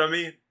 Do you know what I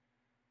mean?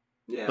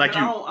 Yeah, like I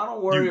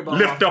don't worry about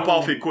lift up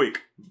off it quick.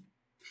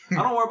 I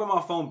don't worry about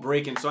my phone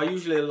breaking, so I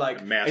usually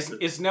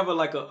it's never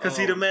like an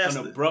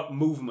abrupt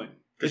movement.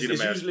 It's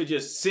usually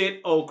just sit.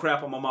 Oh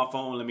crap! I'm on my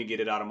phone. Let me get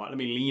it out of my. Let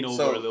me lean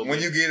over a little bit. So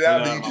when you get it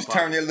out, do you just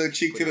turn your little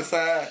cheek to the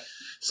side?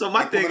 So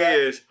my thing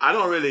is, I'm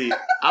not really.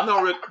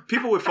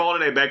 People with phone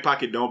in their back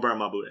pocket don't burn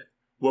my boot.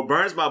 What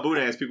burns my boot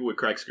is people with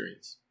crack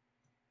screens.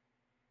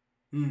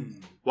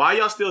 Why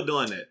y'all still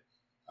doing that?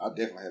 I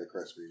definitely had a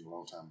crack screen a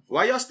long time before.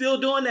 Why y'all still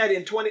doing that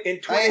in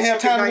 2019? I ain't have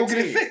time to go get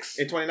it fixed.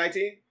 In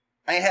 2019?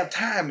 I ain't have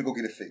time to go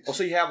get it fixed. Oh,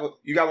 so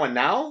you got one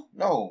now?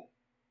 No.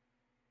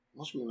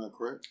 My screen not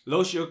cracked.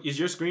 Los, is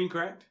your screen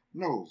cracked?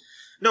 No.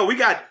 No, we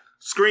got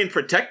screen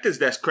protectors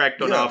that's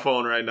cracked on our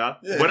phone right now.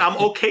 Yeah. But I'm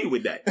okay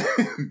with that.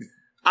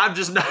 I'm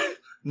just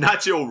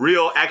not your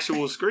real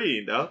actual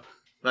screen, though.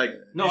 Like,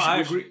 No, I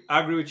agree. I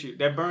agree with you.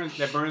 That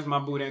burns my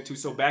boudin too.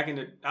 So back in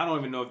the, I don't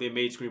even know if they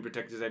made screen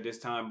protectors at this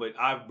time, but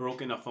I've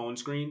broken a phone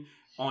screen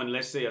on,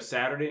 let's say, a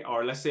Saturday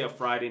or let's say a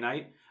Friday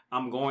night.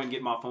 I'm going to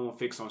get my phone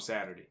fixed on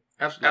Saturday.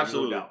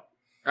 absolutely, No doubt.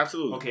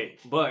 absolutely. Okay,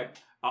 but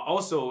I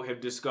also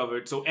have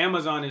discovered, so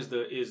Amazon is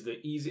the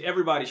easy.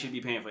 Everybody should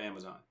be paying for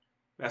Amazon.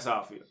 That's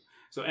how I feel.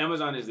 So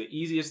Amazon is the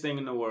easiest thing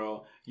in the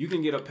world. You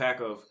can get a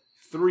pack of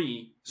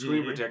 3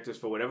 screen protectors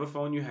for whatever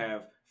phone you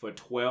have for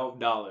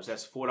 $12.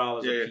 That's $4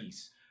 a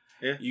piece.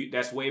 Yeah.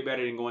 That's way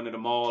better than going to the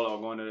mall or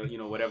going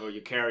to, whatever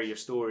your carrier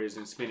store is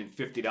and spending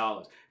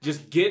 $50.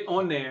 Just get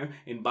on there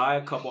and buy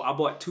a couple. I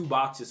bought 2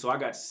 boxes, so I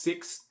got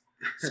 6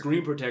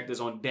 screen protectors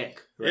on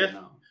deck right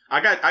now. I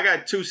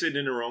got 2 sitting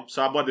in the room,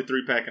 so I bought the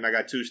 3-pack and I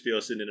got 2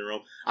 still sitting in the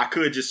room. I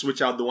could just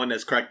switch out the one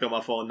that's cracked on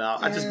my phone now.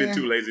 I just been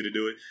too lazy to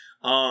do it.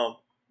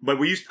 But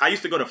I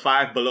used to go to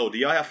Five Below. Do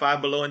y'all have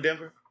Five Below in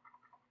Denver?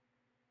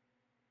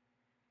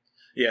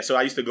 Yeah, so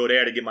I used to go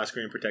there to get my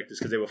screen protectors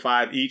because they were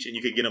 $5 each, and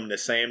you could get them the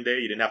same day.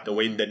 You didn't have to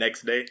wait the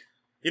next day.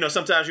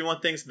 Sometimes you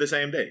want things the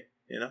same day.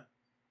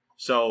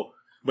 So,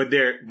 but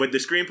the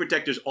screen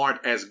protectors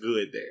aren't as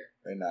good there.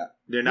 They're not.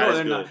 They're not as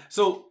good. Not.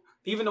 So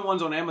even the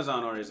ones on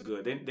Amazon aren't as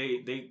good.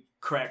 They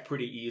crack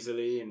pretty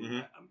easily,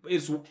 and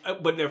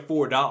but they're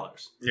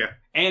 $4. Yeah,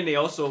 and they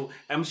also,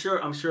 I'm sure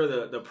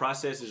the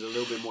process is a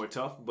little bit more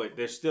tough, but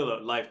there's still a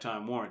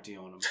lifetime warranty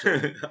on them.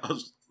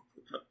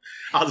 So.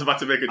 I was about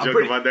to make a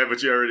joke about that,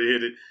 but you already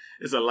hit it.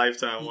 It's a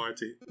lifetime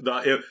warranty.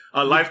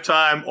 A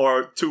lifetime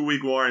or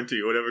 2-week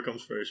warranty, whatever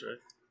comes first, right?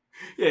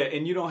 Yeah,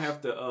 and you don't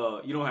have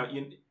to.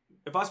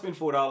 If I spend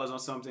 $4 on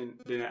something,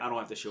 then I don't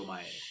have to show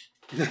my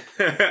ass.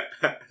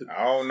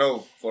 I don't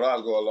know.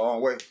 $4 go a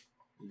long way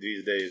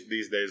these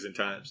days and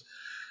times.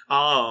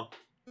 Nah,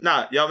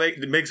 y'all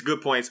makes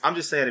good points. I'm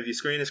just saying, if your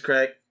screen is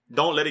cracked,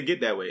 don't let it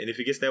get that way. And if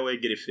it gets that way,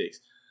 get it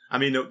fixed. I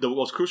mean, the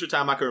most crucial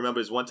time I can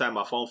remember is one time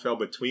my phone fell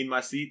between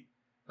my seat,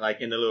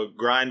 like in the little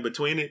grind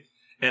between it,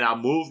 and I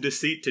moved the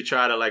seat to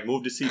try to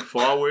move the seat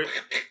forward,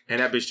 and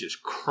that bitch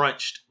just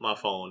crunched my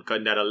phone.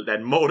 Cause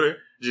that motor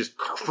just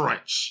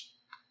crunch.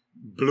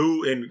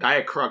 Blew, and I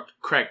had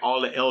cracked all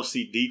the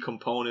LCD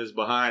components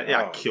behind.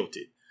 Yeah, I killed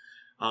it.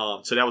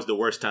 So that was the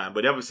worst time.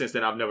 But ever since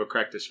then, I've never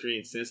cracked a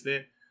screen since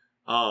then.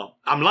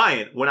 I'm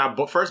lying. When I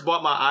first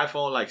bought my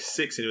iPhone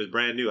 6 and it was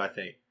brand new, I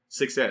think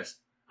 6S,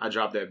 I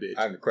dropped that bitch.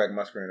 I had to crack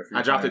my screen a few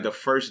times. I dropped it the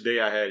first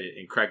day I had it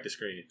and cracked the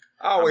screen.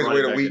 I always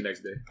wait a week. The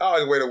next day. I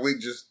always wait a week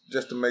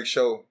just to make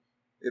sure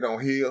it don't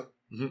heal.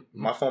 Mm-hmm.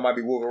 My phone might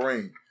be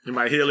Wolverine. It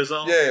might heal its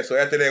own? Yeah, so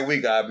after that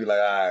week, I'll be like,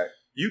 all right.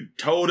 You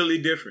totally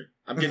different.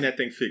 I'm getting that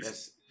thing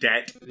fixed.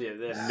 That's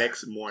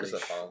next morning.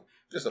 Just a phone.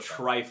 Just a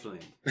phone. Trifling.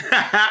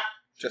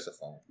 Just a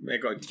phone. Man,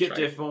 get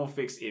your phone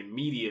fixed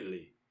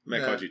immediately.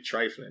 Man called you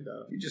trifling,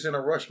 dog. You just in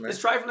a rush, man. It's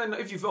trifling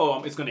if you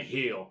feel it's gonna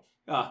heal.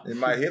 It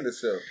might heal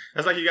itself.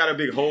 That's like you got a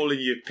big hole in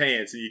your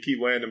pants and you keep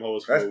wearing them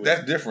holes for a week.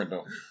 That's different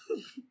though.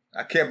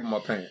 I kept my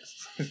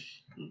pants.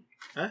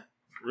 Huh?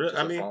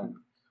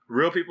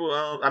 Real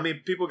people.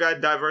 People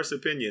got diverse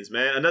opinions,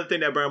 man. Another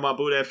thing that burned my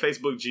boot at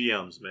Facebook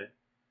GMs, man.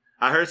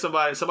 I heard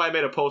somebody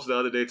made a post the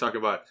other day talking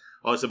about,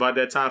 it's about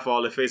that time for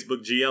all the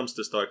Facebook GMs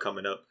to start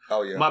coming up.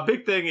 Oh yeah. My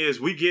big thing is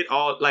we get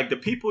all the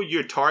people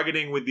you're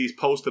targeting with these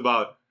posts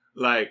about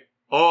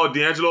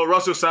D'Angelo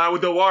Russell signed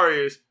with the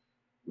Warriors.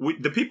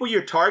 The people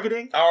you're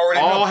targeting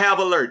all have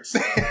alerts.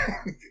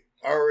 I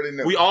already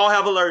know. We all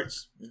have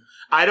alerts.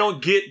 I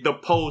don't get the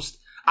post.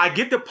 I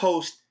get the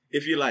post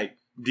if you're like,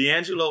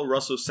 D'Angelo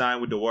Russell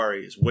signed with the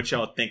Warriors. What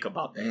y'all think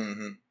about that?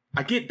 Mm-hmm.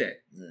 I get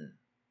that. Mm.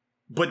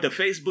 But the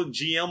Facebook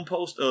GM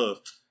post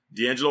of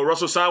D'Angelo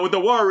Russell signed with the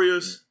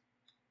Warriors.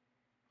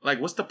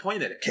 What's the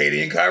point of that?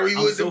 KD and Kyrie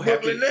was in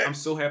Brooklyn Nets. I'm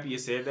so happy you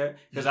said that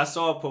because I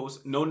saw a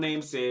post. No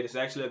name said. It's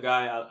actually a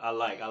guy I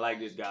like. I like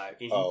this guy,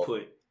 and he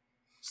put.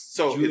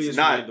 So Julius it's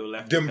not Randle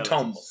left them the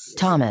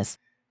Thomas.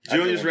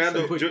 Julius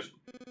Randle.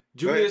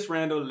 Julius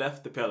Randle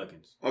left the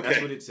Pelicans. Okay.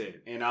 That's what it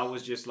said, and I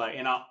was just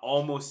and I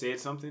almost said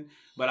something,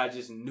 but I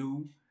just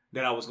knew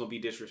that I was going to be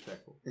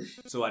disrespectful,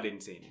 so I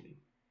didn't say anything.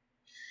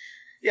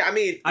 Yeah,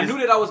 I knew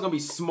that I was going to be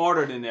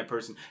smarter than that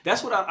person.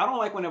 That's what I don't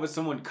like whenever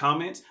someone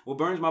comments. What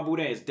burns my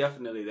boudin is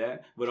definitely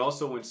that, but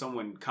also when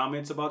someone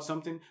comments about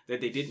something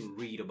that they didn't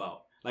read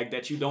about,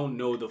 that you don't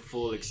know the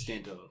full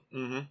extent of.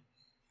 Mm-hmm.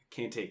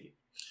 Can't take it.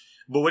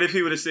 But what if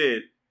he would have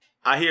said,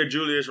 I hear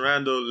Julius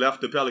Randle left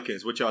the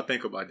Pelicans. What y'all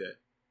think about that?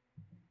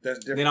 That's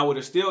different. Then it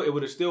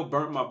would have still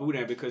burnt my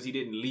boudin because he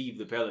didn't leave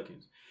the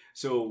Pelicans.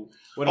 So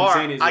what I'm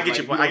saying is, I get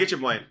your point. I get your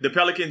point. The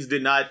Pelicans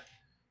did not.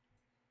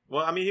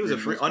 Well, he was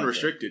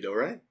unrestricted though,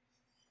 right?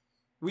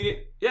 We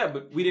didn't. Yeah,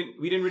 but we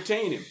didn't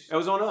retain him. That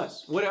was on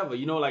us. Whatever,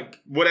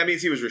 What that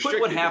means he was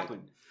restricted. Put what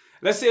happened.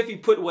 Let's say if he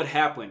put what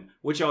happened.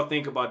 What y'all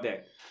think about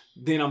that?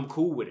 Then I'm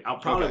cool with it. I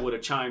probably would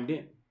have chimed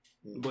in.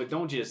 But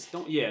don't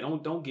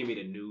give me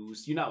the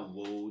news. You're not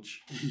Woj.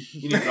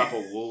 You didn't drop a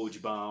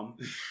Woj bomb.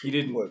 You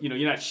didn't.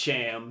 You're not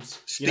Shams.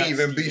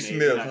 Stephen B.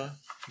 Smith, huh?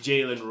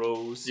 Jalen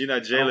Rose. You're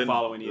not Jalen.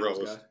 Follow any of those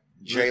guys.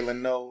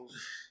 Jalen knows.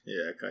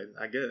 Yeah,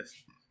 I guess.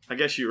 I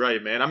guess you're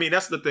right, man. I mean,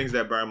 that's the things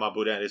that burn my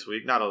boudin this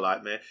week. Not a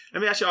lot, man.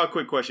 Let me ask y'all a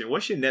quick question.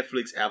 What's your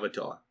Netflix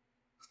avatar?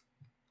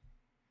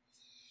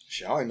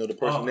 Shit, I don't even know the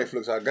person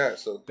Netflix I got,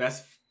 so.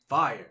 That's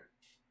fire.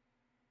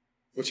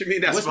 What you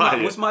mean that's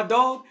fire? What's my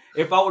dog?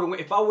 If I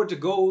were to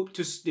go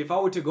to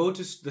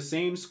the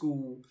same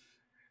school,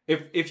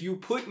 if you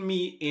put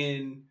me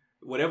in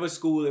whatever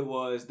school it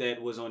was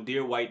that was on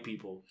Dear White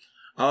People,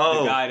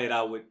 the guy that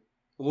I would,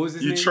 what was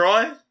his name?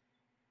 Troy?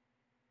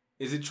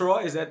 Is it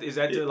Troy? Is that the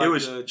like it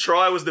was the,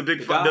 Troy was the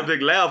big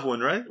laugh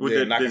one, right? With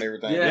the knocking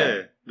everything.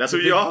 Yeah. That's who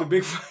you are. The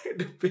big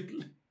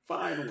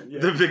fine one. Yeah.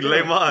 The big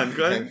Layman,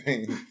 go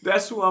ahead.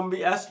 That's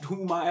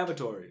who my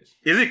avatar is.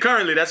 Is it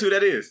currently? That's who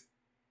that is.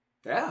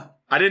 Yeah.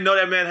 I didn't know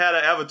that man had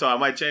an avatar. I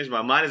might change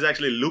mine. Mine is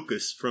actually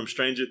Lucas from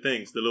Stranger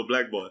Things, the little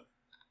black boy.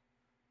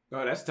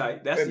 Oh, that's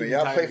tight. That's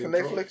y'all pay for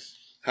Netflix?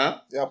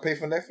 Huh? Y'all pay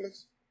for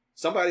Netflix?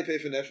 Somebody pay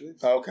for Netflix.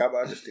 Oh, okay,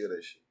 I just steal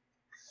that shit.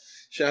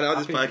 Shout out,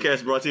 this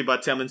podcast brought to you by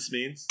Tillman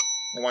Smeans.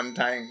 One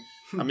time.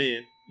 I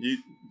mean,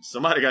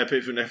 somebody got to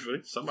pay for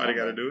Netflix. Somebody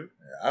got to do it.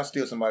 Yeah, I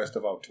steal somebody's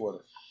stuff off Twitter.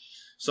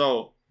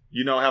 So,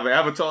 you don't have an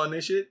avatar in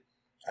this shit?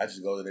 I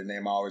just go to the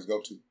name I always go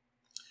to.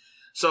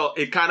 So,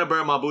 it kind of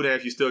burned my boudin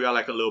if you still got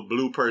like a little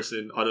blue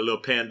person or the little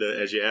panda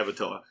as your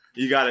avatar.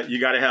 You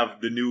gotta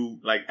have the new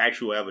like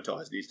actual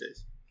avatars these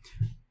days.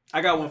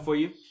 I got one for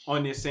you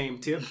on this same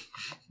tip.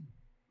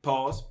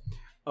 Pause.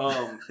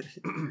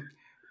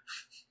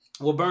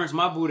 What burns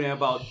my boudin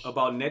about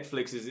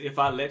Netflix is if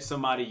I let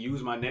somebody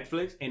use my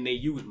Netflix and they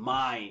use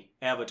my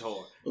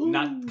avatar. Ooh.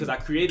 Not because I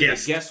created a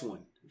guest one.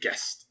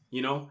 Guest.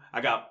 You know,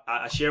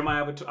 I share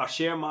my avatar. I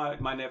share my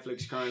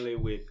Netflix currently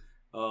with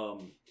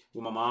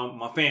my mom,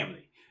 my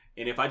family.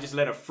 And if I just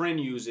let a friend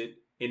use it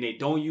and they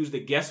don't use the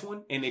guest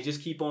one and they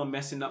just keep on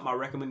messing up my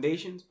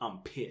recommendations, I'm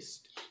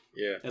pissed.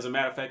 Yeah. As a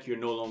matter of fact, you're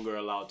no longer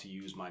allowed to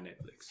use my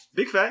Netflix.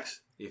 Big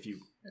facts. Ain't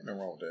nothing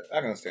wrong with that.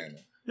 I can understand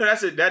that. No,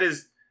 that's it.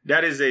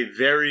 That is a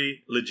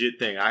very legit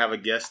thing. I have a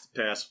guest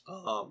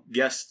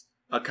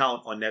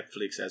account on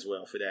Netflix as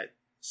well for that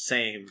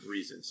same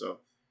reason.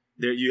 So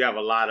there you have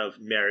a lot of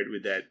merit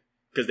with that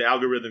because the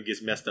algorithm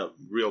gets messed up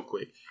real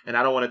quick. And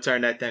I don't want to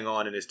turn that thing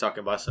on and it's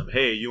talking about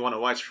hey, you want to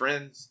watch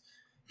Friends?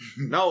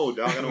 No,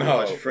 dog. I don't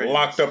want to watch Friends.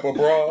 Locked Up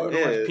Abroad.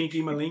 Yeah. Watch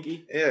Pinky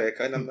Malinky. Yeah,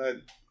 kind of. I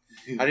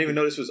didn't even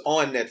know this was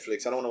on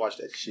Netflix. I don't want to watch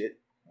that shit.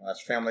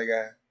 Watch Family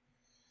Guy.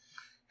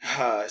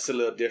 It's a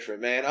little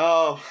different, man.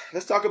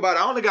 Let's talk about.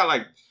 I only got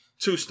like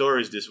 2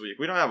 stories this week.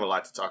 We don't have a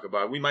lot to talk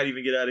about. We might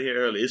even get out of here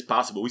early. It's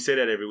possible. We say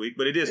that every week,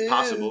 but it is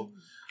possible.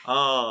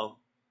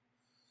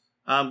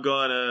 I'm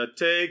gonna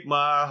take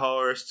my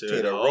horse to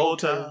the Old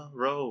Town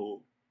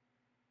Road.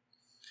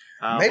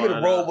 Maybe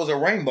the road was a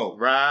rainbow.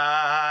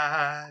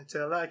 Ride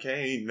till I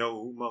can't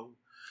no more.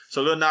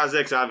 So Lil Nas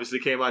X obviously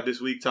came out this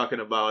week talking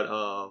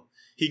about.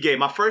 He gave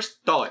my first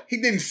thought.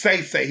 He didn't say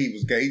he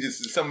was gay. He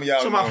just some of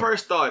y'all. So my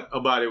first thought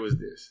about it was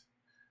this: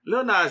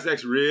 Lil Nas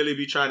X really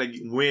be trying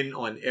to win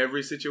on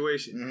every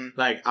situation. Mm-hmm.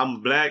 Like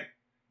I'm black,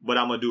 but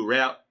I'm gonna do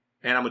rap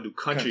and I'm gonna do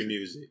country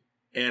music,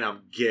 and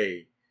I'm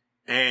gay,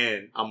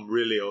 and I'm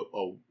really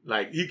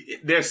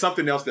there's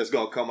something else that's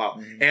gonna come out,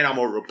 and I'm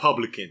a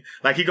Republican.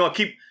 Like he gonna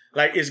keep.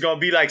 Like, it's going to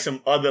be like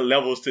some other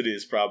levels to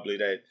this, probably.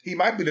 That he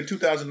might be the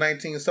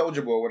 2019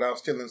 Soulja Boy without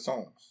stealing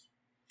songs.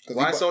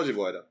 Why Soulja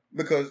Boy, though?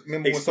 Because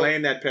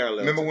explain that parallel.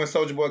 Remember when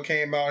Soulja Boy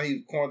came out,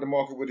 he cornered the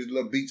market with his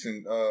little beats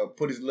and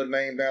put his little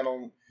name down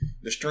on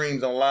the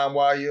streams on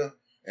LimeWire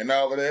and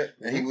all of that.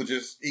 And he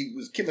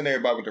was killing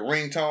everybody with the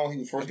ringtone. He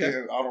was first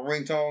getting all the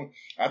ringtone.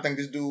 I think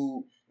this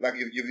dude, like,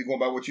 if you're going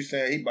by what you're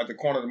saying, he about to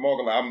corner the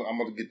market. Like, I'm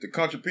going to get the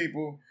country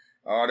people.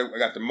 I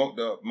got the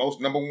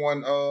most number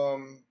one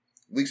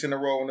weeks in a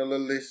row on the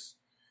little list,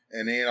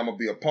 and then I'm gonna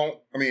be a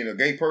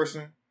gay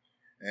person,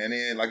 and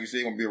then like you say,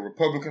 he's gonna be a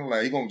Republican.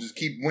 Like he's gonna just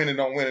keep winning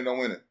on winning on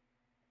winning.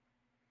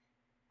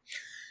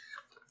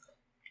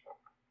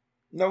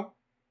 No,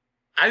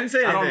 I didn't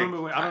say anything. I don't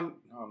remember when. I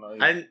don't know.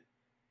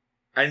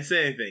 I didn't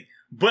say anything,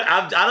 but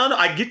I don't know.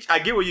 I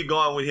get where you're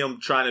going with him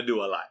trying to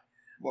do a lot.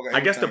 I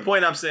guess the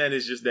point I'm saying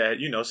is just that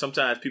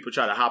sometimes people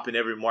try to hop in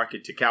every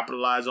market to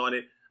capitalize on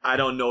it. I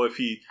don't know if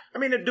the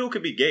dude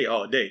could be gay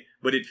all day,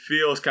 but it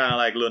feels kind of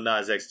like Lil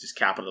Nas X just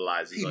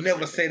capitalizes. He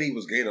never said he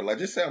was gay though. Like,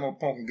 just say I'm a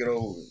punk and get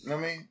over it. You know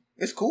what I mean?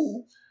 It's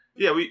cool.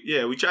 Yeah,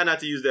 we try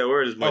not to use that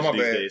word as much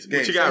these days.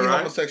 What you got, Ryan?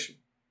 Homosexual.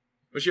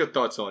 What's your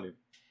thoughts on it?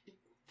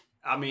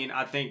 I mean,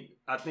 I think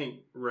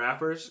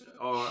rappers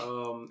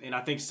are, and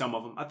I think some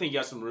of them. I think you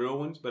got some real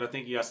ones, but I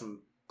think you got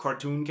some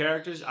cartoon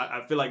characters.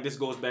 I feel like this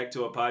goes back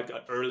to an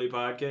early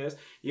podcast.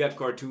 You got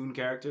cartoon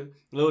characters.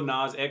 Lil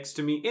Nas X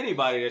to me,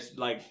 anybody that's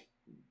like.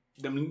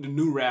 The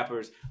new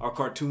rappers are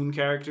cartoon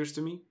characters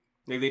to me.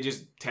 Like they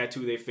just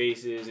tattoo their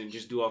faces and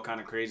just do all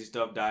kind of crazy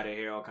stuff, dye their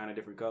hair all kind of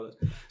different colors.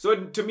 So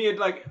to me,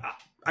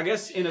 I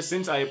guess in a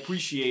sense, I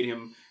appreciate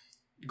him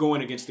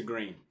going against the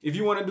grain. If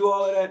you want to do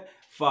all of that,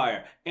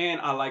 fire. And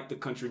I like the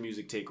country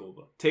music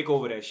takeover. Take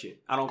over that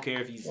shit. I don't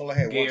care if he's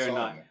gay or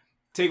not. Man.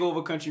 Take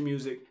over country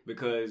music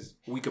because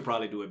we could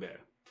probably do it better.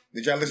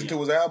 Did y'all listen to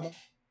his album?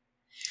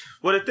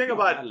 Well, the thing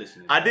about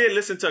I that. did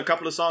listen to a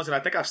couple of songs, and I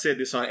think I've said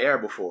this on air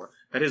before,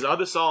 that his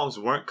other songs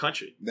weren't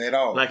country. At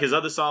all. Like his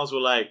other songs were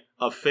like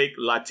a fake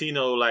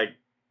Latino, like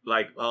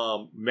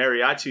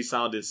mariachi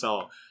sounding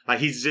song. Like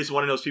he's just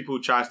one of those people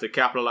who tries to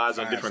capitalize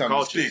on different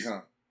cultures. Speak,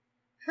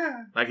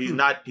 huh? Like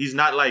he's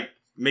not like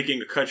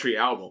making a country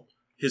album.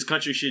 His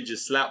country shit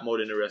just slap more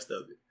than the rest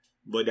of it.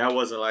 But that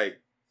wasn't like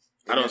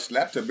I don't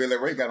slap till Billy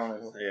Ray got on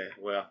it. Yeah,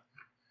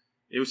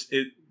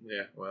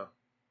 well,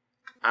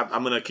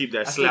 I'm gonna keep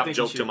that slap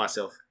joke to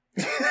myself.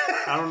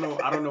 I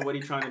don't know what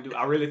he's trying to do.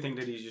 I really think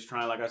that he's just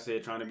trying, like I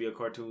said, trying to be a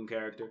cartoon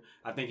character.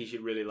 I think he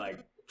should really like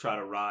try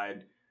to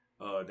ride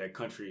that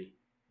country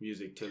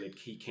music till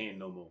he can't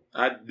no more.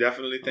 I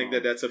definitely think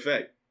that's a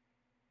fact.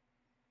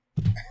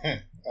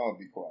 I'll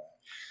be quiet.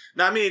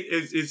 No, I mean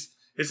it's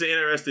an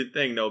interesting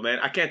thing though, man.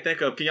 Can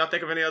y'all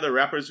think of any other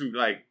rappers who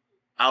like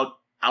out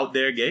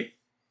there gay?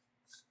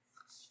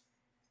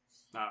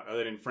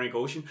 Other than Frank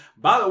Ocean.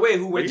 By the way,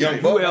 who went to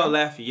UL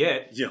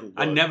Lafayette.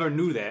 I never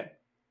knew that.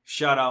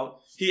 Shout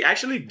out. He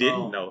actually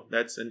didn't know.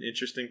 That's an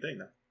interesting thing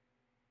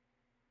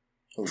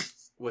though.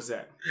 What's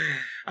that?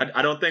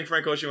 I don't think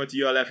Frank Ocean went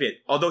to UL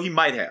Lafayette. Although he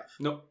might have.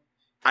 No.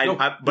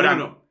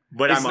 No.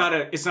 But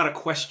it's not a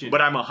question.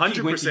 But I'm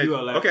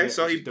 100%. Okay,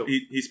 so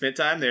he he spent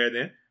time there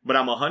then. But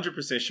I'm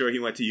 100% sure he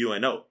went to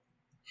UNO.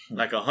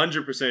 Like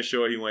 100%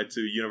 sure he went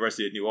to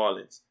University of New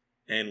Orleans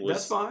and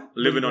was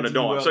living on a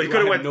dorm. So he could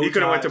have went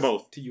to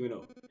both. To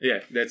UNO. Yeah,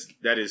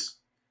 that is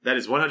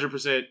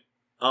 100%.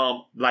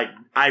 Like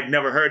I've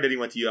never heard that he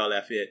went to UL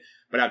Lafayette,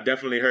 but I've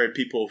definitely heard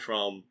people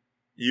from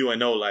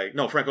UNO like,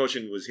 no, Frank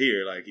Ocean was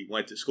here. Like he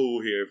went to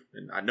school here,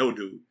 and I know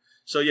dude.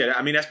 So yeah,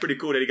 I mean that's pretty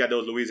cool that he got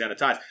those Louisiana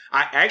ties.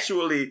 I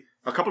actually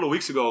a couple of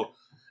weeks ago,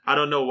 I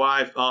don't know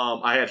why,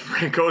 I had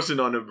Frank Ocean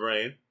on the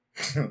brain,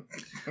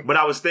 but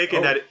I was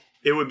thinking that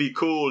it would be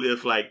cool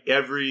if like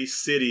every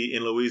city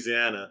in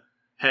Louisiana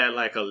had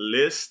like a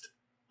list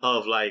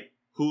of like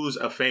who's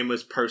a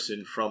famous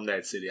person from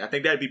that city. I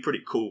think that'd be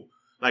pretty cool.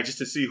 Like just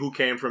to see who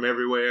came from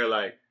everywhere,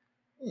 like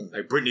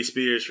Britney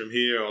Spears from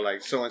here or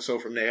like so and so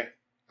from there.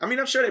 I mean,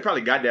 I'm sure they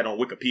probably got that on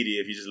Wikipedia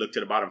if you just look to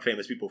the bottom,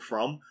 famous people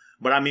from.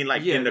 But I mean,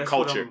 like in the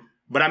culture.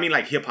 But I mean,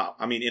 like hip hop.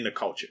 I mean, in the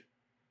culture.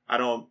 I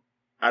don't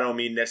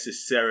mean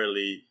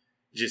necessarily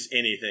just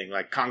anything.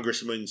 Like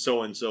Congressman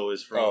so and so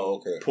is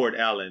from Port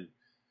Allen.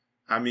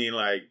 I mean,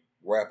 like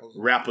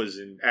rappers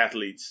and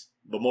athletes,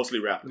 but mostly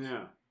rappers.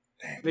 Yeah,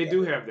 they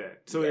do have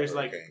that. So there's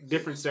like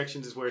different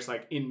sections where it's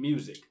like in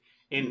music,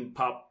 in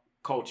pop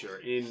culture,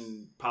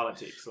 in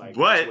politics, like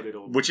but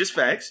which is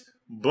facts.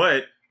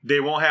 But they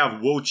won't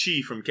have Wo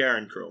Chi from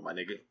Karen Crow, my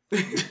nigga.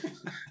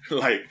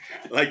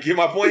 like get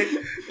my point.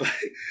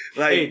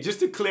 like hey, just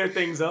to clear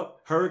things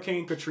up,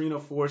 Hurricane Katrina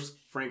forced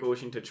Frank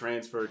Ocean to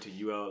transfer to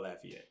UL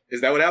Lafayette.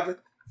 Is that what happened?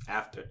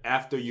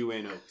 After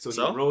UNO. So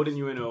he enrolled in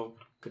UNO.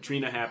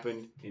 Katrina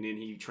happened, and then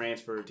he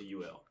transferred to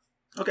UL.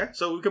 Okay,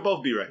 so we could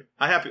both be right.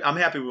 I'm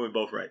happy we were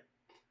both right.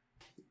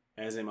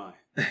 As am I.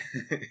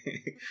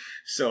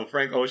 So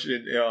Frank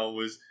Ocean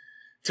was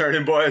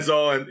turning boys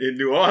on in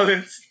New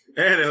Orleans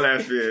and in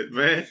Lafayette,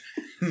 man.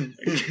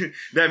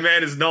 That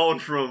man is known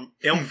from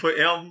M for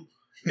M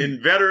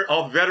in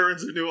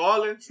veterans of New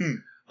Orleans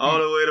all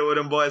the way to where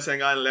them boys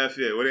hang out in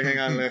Lafayette. Where they hang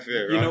out in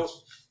Lafayette, right?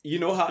 You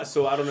know how?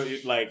 So I don't know.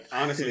 Like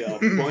honestly, a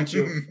bunch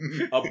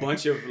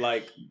of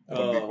like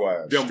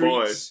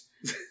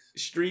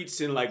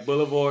streets and like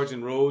boulevards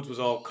and roads was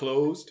all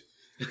closed.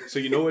 So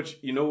you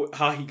know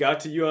how he got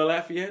to UL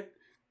Lafayette?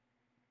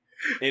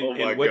 In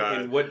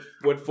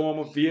what form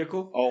of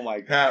vehicle? Oh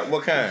my God!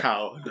 What kind?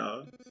 How?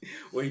 No.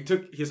 Well, he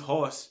took his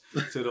horse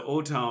to the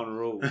Old Town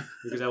Road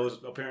because that was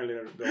apparently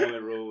the only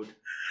road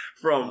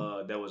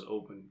from that was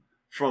open.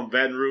 From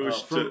Baton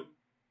Rouge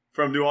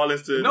from New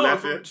Orleans to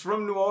Lafayette?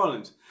 from New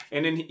Orleans.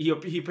 And then he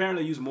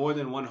apparently used more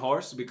than one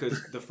horse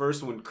because the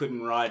first one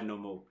couldn't ride no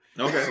more.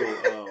 Okay. So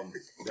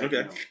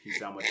he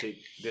said, I'm gonna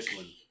take this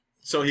one.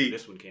 So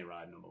this one can't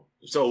ride no more.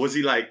 So was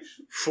he like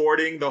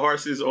fording the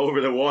horses over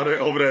the water,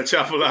 over the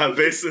Atchafalaya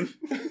Basin?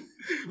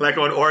 Like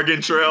on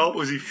Oregon Trail?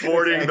 Was he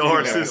fording the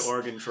horses? Yeah,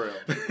 Oregon Trail.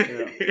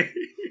 Yeah.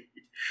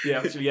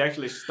 Yeah, he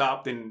actually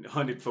stopped and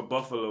hunted for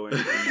buffalo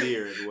and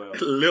deer as well.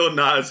 Lil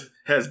Nas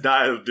has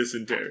died of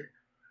dysentery.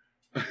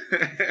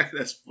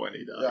 That's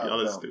funny, dog.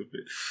 Y'all are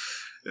stupid.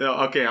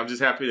 Okay, I'm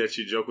just happy that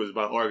your joke was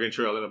about Oregon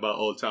Trail and about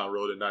Old Town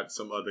Road and not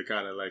some other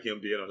kind of like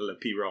him being on a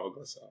pirogue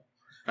or something.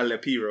 A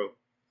lepiro.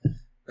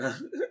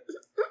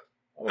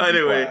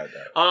 Anyway,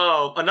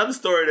 another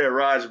story that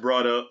Raj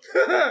brought up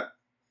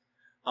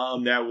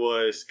that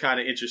was kind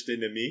of interesting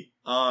to me.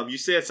 You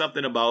said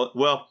something about,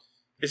 well,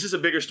 it's just a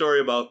bigger story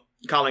about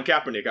Colin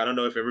Kaepernick. I don't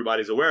know if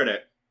everybody's aware of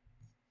that.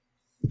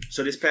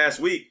 So this past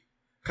week,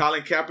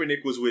 Colin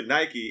Kaepernick was with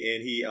Nike,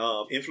 and he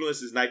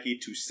influences Nike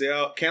to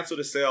cancel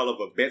the sale of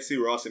a Betsy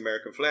Ross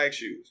American flag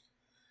shoes.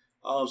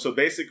 So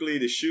basically,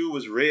 the shoe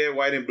was red,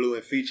 white, and blue,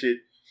 and featured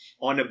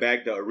on the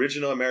back the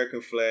original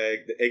American flag,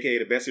 aka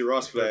the Betsy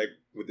Ross flag,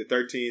 with the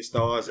 13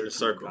 stars in a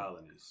circle.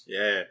 Colonies.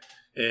 Yeah,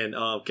 and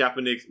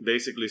Kaepernick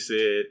basically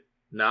said,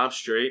 "Nah, I'm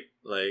straight."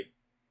 Like,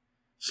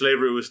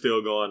 slavery was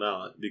still going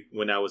on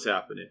when that was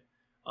happening.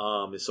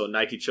 And so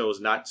Nike chose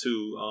not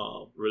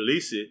to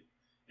release it.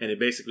 And it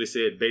basically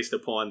said, based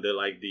upon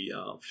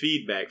the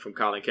feedback from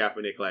Colin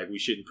Kaepernick, like we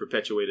shouldn't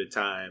perpetuate a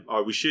time,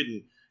 or we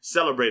shouldn't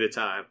celebrate a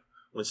time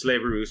when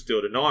slavery was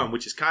still the norm,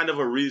 which is kind of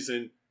a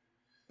reason.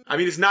 I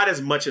mean, it's not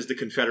as much as the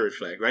Confederate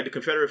flag, right? The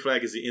Confederate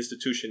flag is the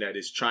institution that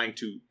is trying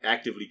to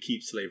actively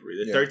keep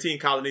slavery. The 13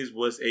 colonies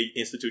was a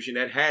institution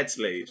that had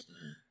slaves.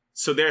 Mm-hmm.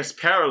 So there's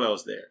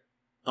parallels there.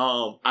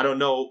 I don't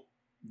know,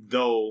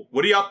 though.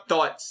 What are your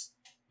thoughts,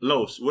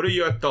 Los? What are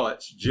your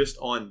thoughts just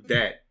on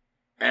that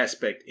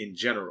aspect in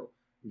general?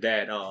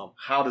 That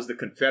how does the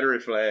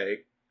Confederate flag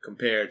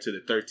compare to the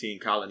 13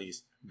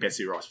 colonies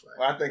Betsy Ross flag?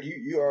 Well, I think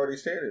you already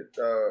said it.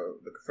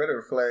 The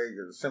Confederate flag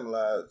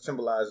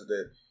symbolizes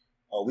that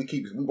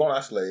we want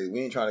our slaves.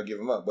 We ain't trying to give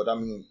them up. But I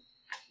mean,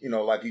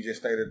 like you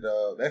just stated,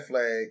 that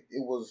flag,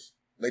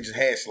 they just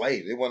had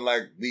slaves. It wasn't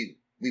like we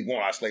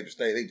want our slaves to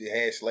stay. They just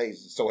had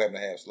slaves and so happened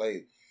to have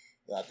slaves.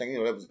 I think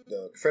that was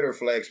the Confederate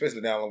flag,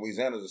 especially down in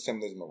Louisiana, is a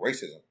symbolism of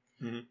racism.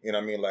 Mm-hmm. You know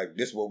what I mean? Like,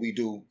 this is what we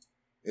do.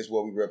 It's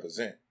what we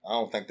represent. I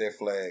don't think that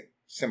flag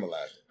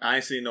symbolized it. I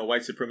ain't seen no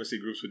white supremacy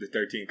groups with the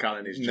 13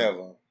 colonies.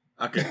 Never.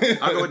 Okay,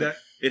 I'll go with that.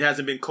 It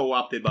hasn't been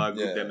co-opted by a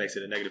group that makes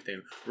it a negative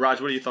thing.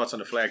 Raj, what are your thoughts on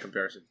the flag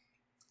comparison?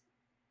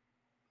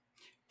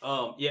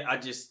 I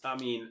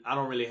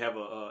don't really have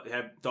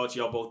have thoughts.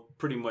 Y'all both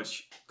pretty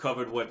much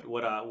covered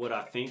what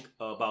I think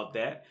about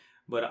that.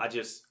 But I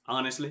just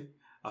honestly,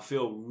 I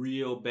feel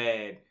real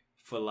bad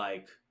for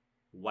like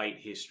white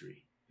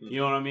history. Mm-hmm. You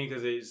know what I mean?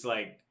 Because it's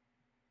like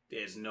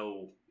there's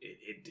no.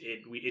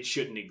 It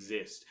shouldn't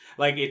exist.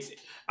 Like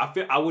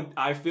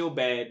I feel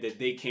bad that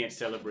they can't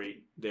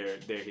celebrate their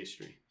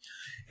history.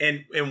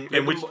 And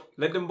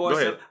let them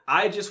boys.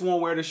 I just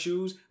won't wear the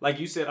shoes. Like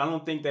you said, I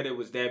don't think that it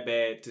was that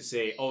bad to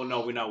say, "Oh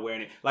no, we're not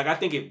wearing it." Like I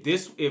think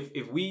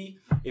if we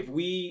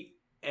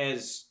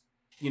as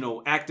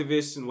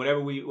activists and whatever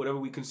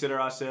we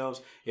consider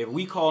ourselves, if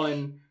we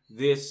calling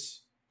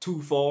this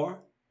too far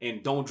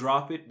and don't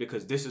drop it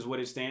because this is what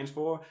it stands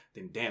for,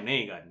 then damn, they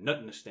ain't got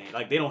nothing to stand.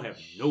 Like they don't have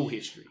no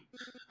history.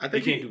 I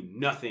think they can't do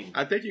nothing.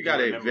 I think you got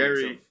a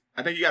very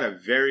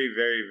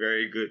very,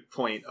 very good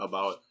point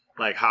about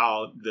like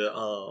how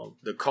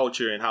the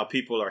culture and how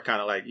people are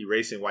kind of like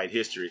erasing white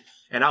history.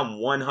 And I'm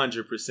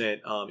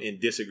 100% in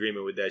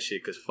disagreement with that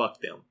shit because fuck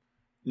them.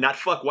 Not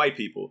fuck white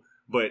people,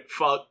 but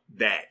fuck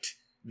that.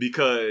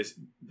 Because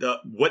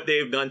what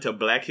they've done to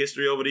black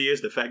history over the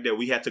years, the fact that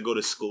we had to go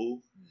to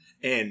school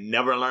and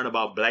never learn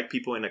about black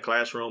people in the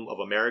classroom of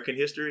American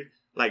history,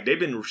 like they've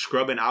been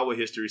scrubbing our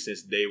history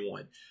since day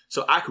one.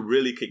 So I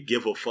could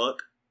give a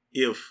fuck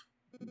if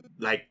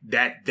like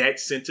that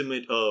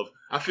sentiment of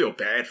I feel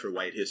bad for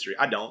white history.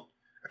 I don't,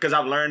 because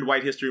I've learned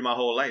white history my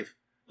whole life.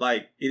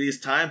 Like it is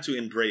time to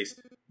embrace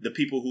the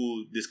people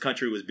who this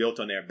country was built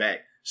on their back.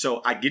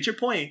 So I get your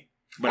point,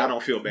 but I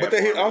don't feel bad. But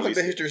I don't think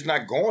the history is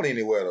not going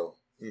anywhere though.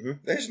 Mm-hmm.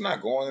 They're just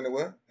not going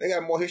anywhere. They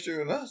got more history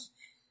than us.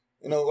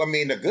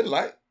 The good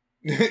light.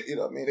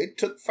 They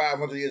took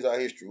 500 years of our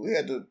history. We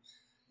had to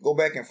go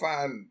back and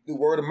find the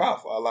word of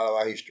mouth a lot of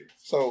our history.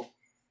 So,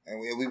 and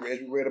we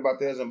read about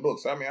theirs in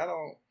books. I mean,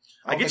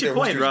 I get your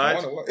point,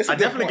 Raj. I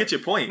definitely get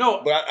your point.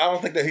 No, but I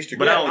don't think the history.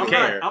 But I don't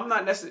care. I'm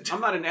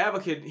not an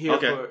advocate here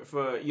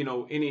for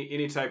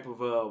any type of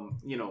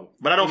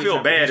But I don't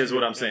feel bad, is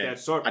what I'm saying.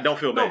 I don't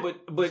feel bad. No,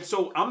 but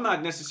so I'm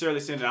not necessarily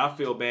saying that I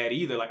feel bad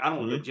either. Like I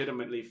don't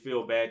legitimately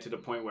feel bad to the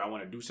point where I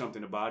want to do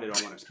something about it or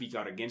I want to speak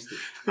out against it.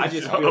 I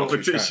just feel a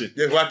petition.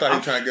 Yeah, well, I thought you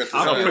were trying to get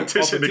a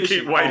petition to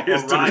keep white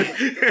history.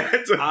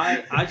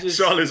 I just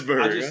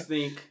Charlottesburg. I just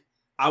think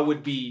I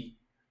would be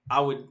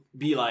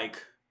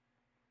like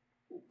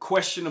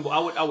questionable.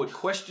 I would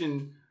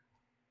question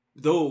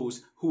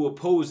those who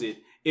oppose it.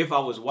 If I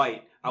was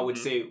white, I would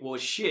say, well,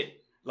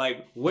 shit,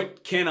 like,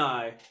 what can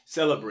I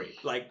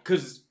celebrate? Like,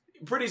 because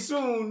pretty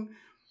soon,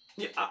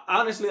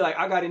 honestly, like,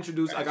 I got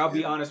introduced, like, I'll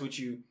be honest with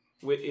you,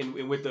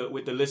 with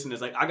the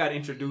listeners, like, I got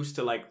introduced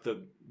to, like,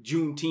 the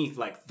Juneteenth,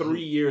 like,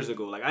 3 years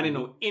ago. Like, I didn't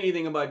know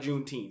anything about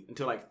Juneteenth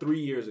until, like, 3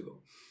 years ago.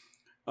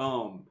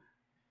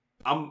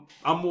 I'm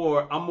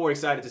more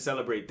excited to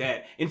celebrate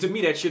that. And to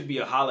me, that should be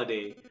a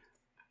holiday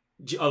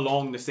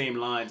along the same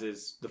lines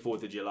as the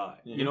 4th of July.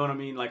 Mm-hmm. You know what I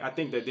mean? Like, I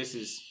think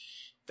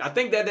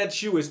that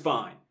shoe is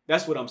fine.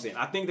 That's what I'm saying.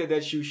 I think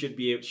that shoe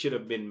should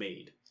have been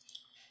made.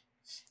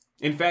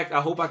 In fact,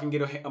 I hope I can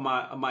get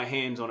my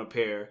hands on a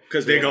pair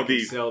because they're gonna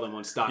sell them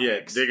on StockX. Yeah,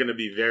 they're gonna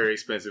be very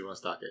expensive on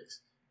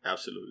StockX.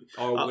 Absolutely.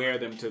 Or wear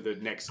them to the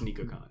next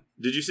SneakerCon.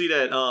 Did you see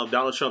that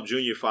Donald Trump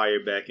Jr.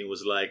 fired back and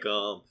was like,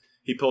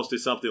 he posted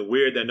something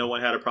weird that no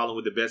one had a problem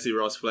with the Betsy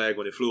Ross flag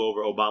when it flew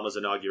over Obama's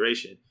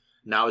inauguration.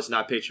 Now it's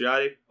not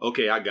patriotic?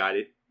 Okay, I got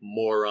it.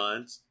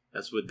 Morons.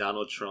 That's what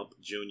Donald Trump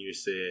Jr.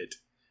 said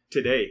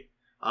today.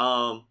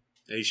 And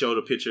he showed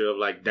a picture of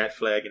like that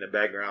flag in the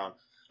background.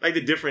 Like the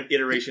different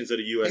iterations of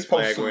the U.S.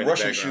 flag were in the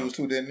background. He posted some Russian shoes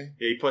too, didn't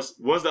he? Yeah,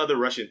 what was the other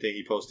Russian thing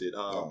he posted?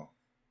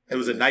 It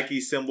was a Nike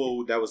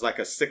symbol that was like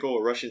a sickle,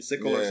 a Russian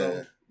sickle or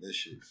something. This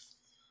shit.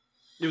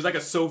 It was like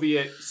a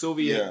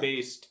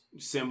Soviet-based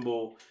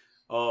symbol.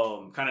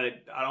 kind of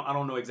I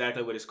don't know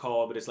exactly what it's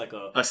called, but it's like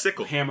a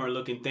sickle, hammer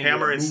looking thing.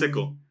 Hammer and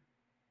sickle.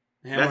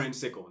 Hammer and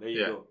sickle. There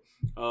you go.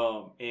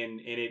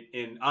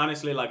 And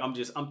honestly, like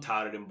I'm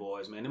tired of them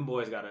boys, man. Them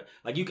boys gotta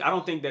I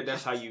don't think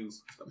that's how you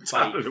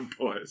fight of them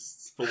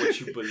boys for what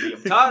you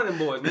believe. I'm tired of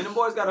them boys, man. Them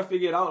boys gotta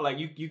figure it out. Like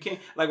you can't,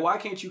 like, why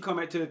can't you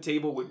come to the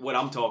table with what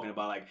I'm talking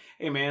about? Like,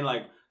 hey man,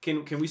 like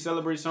can we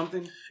celebrate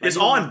something? Like, it's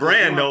on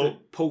brand though.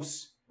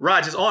 Post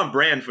Raj, it's on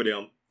brand for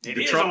them. It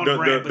the is Trump, on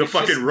brand, the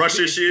fucking just,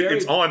 Russia shit. Very,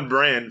 it's on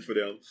brand for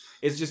them.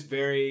 It's just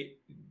very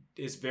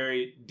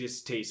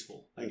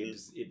distasteful. Like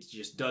it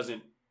just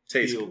doesn't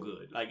feel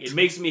good. Like it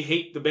makes me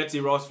hate the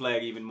Betsy Ross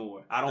flag even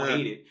more. I don't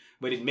hate it,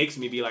 but it makes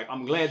me be like,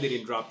 I'm glad they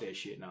didn't drop that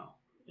shit now.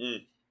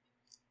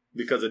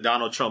 Because of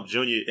Donald Trump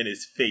Jr. in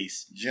his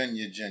face.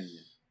 Junior.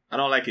 I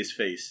don't like his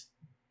face.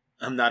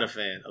 I'm not a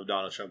fan of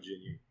Donald Trump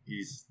Jr.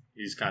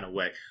 He's kind of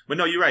whack. But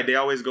no, you're right. They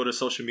always go to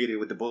social media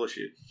with the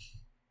bullshit.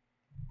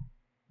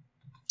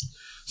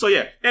 So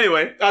yeah,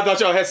 anyway, I thought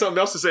y'all had something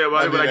else to say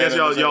about it, but I guess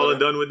y'all are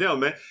done with them,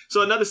 man.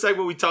 So another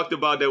segment we talked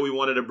about that we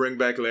wanted to bring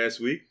back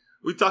last week.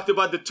 We talked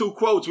about the 2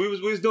 quotes. We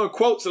was doing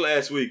quotes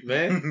last week,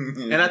 man.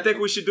 And I think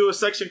we should do a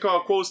section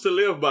called Quotes to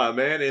Live By,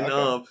 man.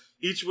 And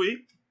each week,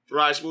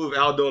 Raj Smooth,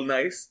 Aldo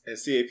Nice, and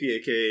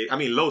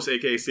Los,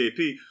 aka CAP,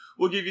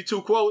 we'll give you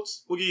 2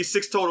 quotes. We'll give you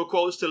 6 total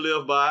quotes to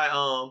live by.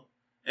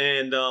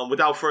 And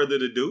without further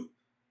ado,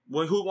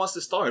 who wants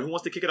to start? Who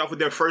wants to kick it off with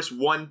their first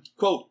 1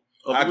 quote?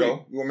 I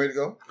go. You want me to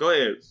go? Go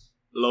ahead,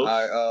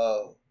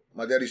 Los.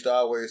 My daddy used to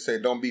always say,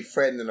 "Don't be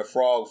threatening the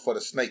frog for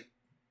the snake."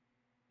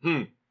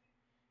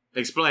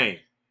 Explain.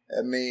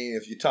 I mean,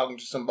 if you're talking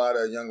to somebody,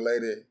 a young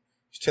lady,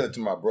 just tell it to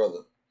my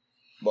brother.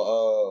 But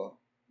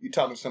you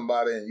talking to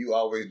somebody and you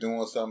always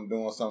doing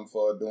something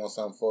for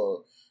her.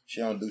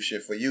 She don't do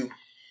shit for you,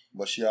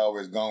 but she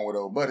always gone with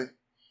old buddy.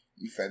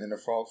 You threatening the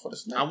frog for the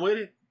snake. I'm with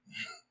it.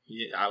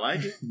 Yeah, I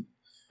like it.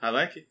 I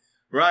like it.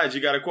 Raj,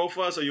 you got a quote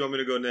for us, or you want me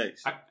to go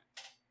next?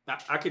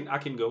 I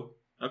can go.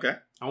 Okay.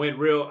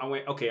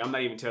 Okay, I'm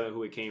not even telling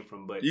who it came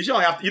from, but you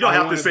don't have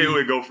to say who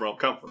it come from.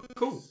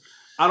 Cool.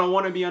 I don't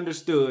want to be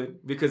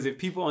understood because if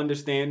people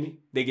understand me,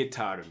 they get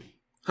tired of me.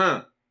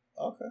 Huh.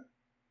 Okay.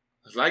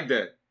 It's like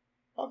that.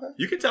 Okay.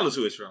 You can tell us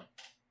who it's from.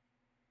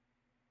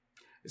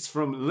 It's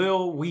from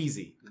Lil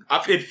Weezy.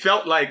 It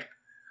felt like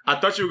I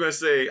thought you were gonna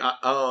say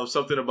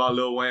something about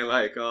Lil Wayne,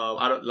 like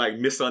I don't like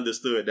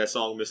Misunderstood. That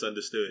song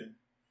Misunderstood.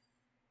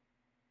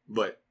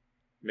 But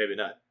maybe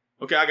not.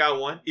 Okay, I got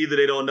one. Either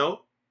they don't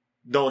know,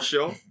 don't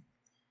show,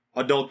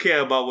 or don't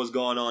care about what's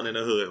going on in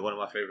the hood. One of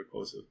my favorite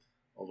quotes of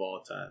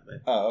all time,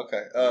 man. Oh,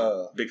 okay.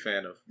 Big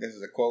fan of. This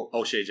is a quote.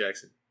 O'Shea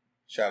Jackson.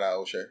 Shout out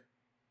O'Shea.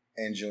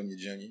 And Junior.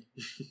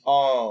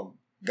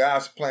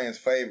 God's playing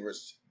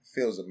favorites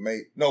feels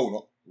amazing.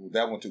 No,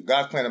 that one too.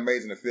 God's playing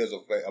amazing. It feels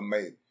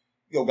amazing.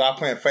 God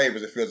playing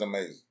favors. It feels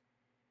amazing.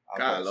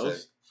 I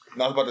was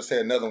about to say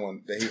another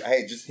one that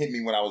just hit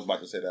me when I was about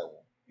to say that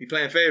one. He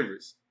playing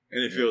favorites,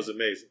 and it feels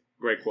amazing.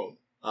 Great quote.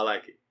 I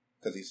like it.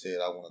 Because he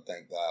said, "I want to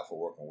thank God for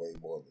working way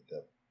more than the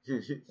devil."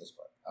 That's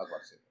right. I was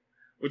about to say that.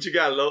 What you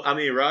got,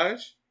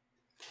 Raj?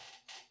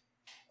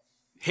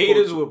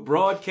 Haters will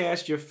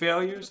broadcast your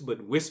failures,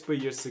 but whisper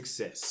your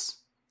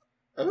success.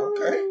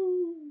 Okay.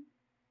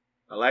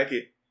 I like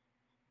it.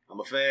 I'm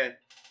a fan.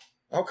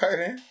 Okay,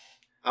 then.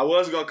 I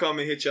was going to come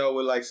and hit y'all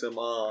with like some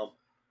more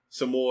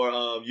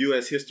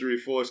U.S. history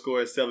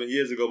 7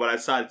 years ago, but I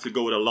decided to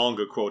go with a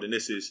longer quote, and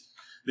this is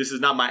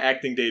not my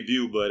acting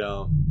debut, but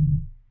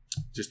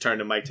just turn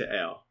the mic to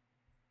Al.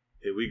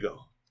 Here we go.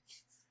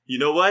 You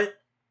know what?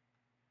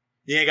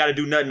 You ain't got to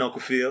do nothing,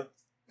 Uncle Phil.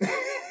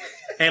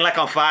 Ain't like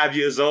I'm 5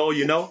 years old,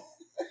 you know?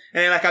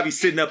 Ain't like I be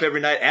sitting up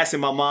every night asking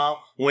my mom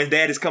when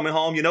dad is coming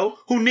home, you know?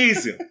 Who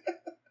needs him?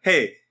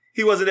 Hey,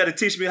 he wasn't there to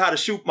teach me how to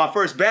shoot my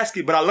first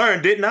basket, but I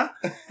learned, didn't I?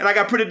 And I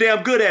got pretty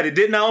damn good at it,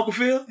 didn't I, Uncle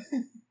Phil?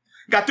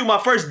 Got through my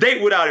first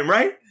date without him,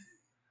 right?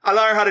 I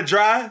learned how to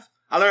drive.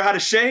 I learned how to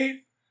shave.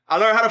 I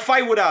learned how to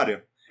fight without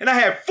him. And I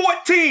had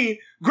 14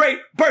 great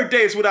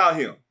birthdays without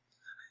him.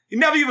 He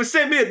never even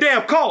sent me a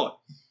damn card.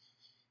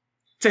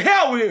 To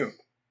hell with him.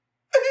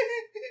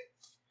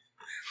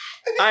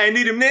 I ain't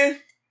need him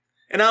then,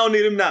 and I don't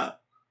need him now.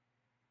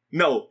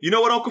 No. You know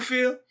what, Uncle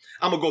Phil?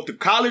 I'm going to go through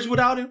college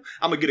without him.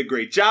 I'm going to get a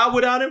great job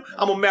without him.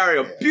 I'm going to marry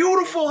a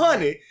beautiful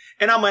honey,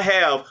 and I'm going to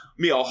have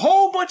me a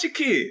whole bunch of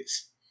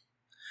kids.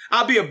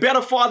 I'll be a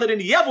better father than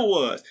he ever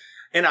was.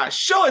 And I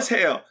sure as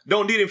hell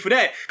don't need him for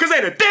that, because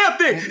ain't a damn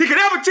thing he could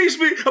ever teach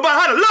me about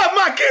how to love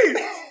my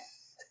kids.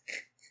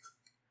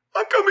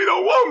 How come he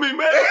don't want me,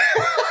 man?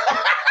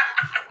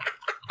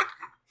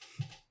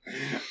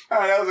 All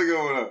right, that was a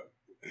good one.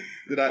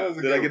 Did I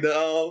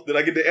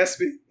get the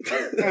ESPY?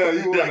 Yeah,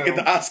 you Did I get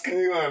the Oscar?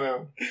 You want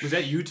to Was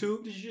that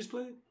YouTube? Did you just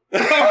play? I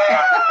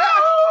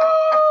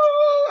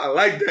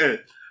like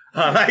that.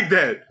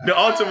 The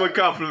ultimate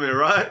compliment,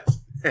 right?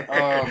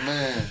 Oh,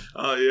 man.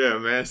 Oh, yeah,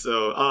 man.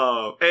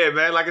 So, hey,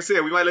 man, like I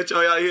said, we might let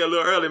y'all out here a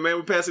little early, man.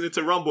 We're passing it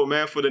to Rumble,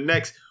 man, for the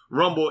next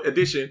Rumble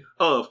edition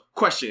of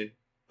Question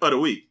of the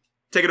Week.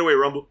 Take it away,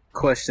 Rumble.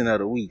 Question of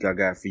the week I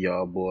got for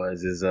y'all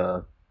boys is,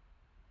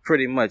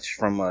 pretty much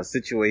from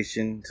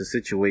situation to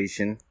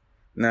situation.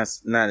 Not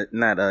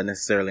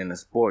necessarily in the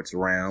sports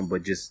realm,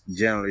 but just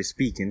generally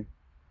speaking.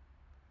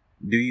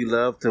 Do you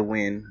love to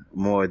win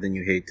more than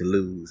you hate to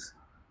lose?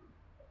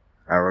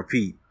 I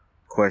repeat,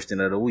 question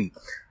of the week.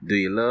 Do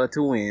you love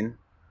to win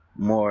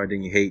more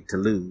than you hate to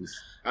lose?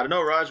 I don't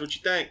know, Raj. What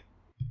you think?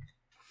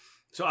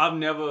 So I've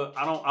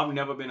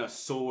never been a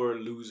sore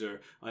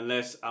loser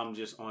unless I'm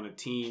just on a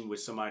team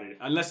with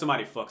unless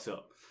somebody fucks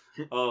up.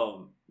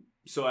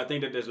 So I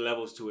think that there's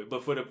levels to it.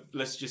 But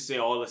let's just say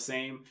all the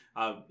same,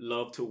 I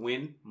love to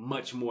win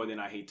much more than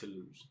I hate to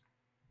lose.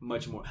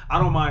 Much more. I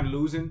don't mind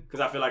losing because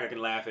I feel like I can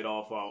laugh it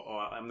off,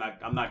 or I'm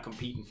not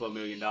competing for $1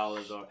 million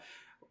or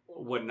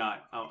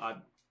whatnot.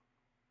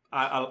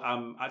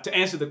 To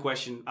answer the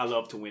question, I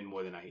love to win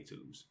more than I hate to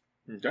lose.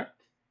 Okay.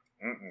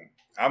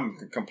 I'm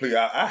complete.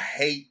 I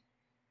hate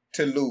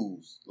to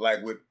lose,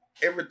 like with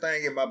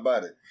everything in my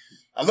body.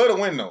 I love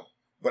to win though,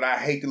 but I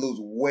hate to lose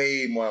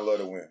way more than I love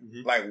to win.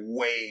 Mm-hmm. Like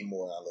way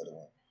more than I love to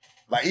win.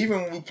 Like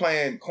even when we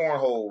playing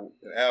cornhole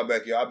in Al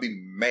backyard, I'd be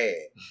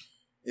mad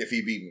if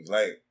he beat me.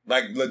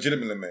 Like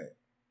legitimately mad.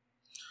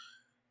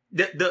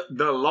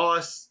 The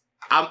loss,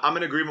 I'm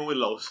in agreement with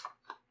Los.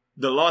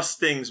 The loss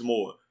stings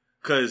more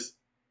because,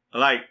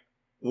 like,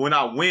 when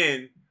I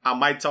win, I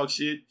might talk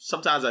shit.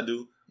 Sometimes I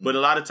do, but a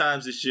lot of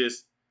times it's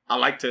just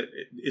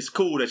it's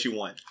cool that you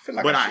won,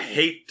 but I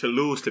hate to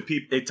lose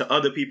to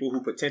other people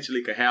who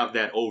potentially could have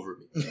that over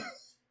me.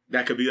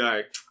 That could be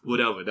like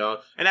whatever,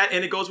 dog, and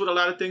it goes with a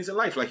lot of things in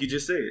life, like you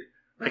just said.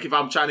 Like if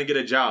I'm trying to get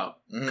a job,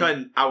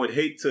 I would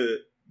hate to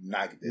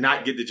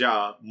not get the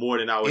job more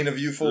than I would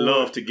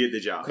love to get the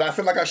job. Because I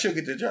feel like I should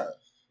get the job.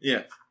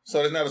 Yeah.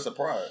 So it's not a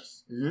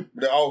surprise.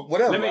 Mm-hmm.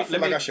 Whatever. I feel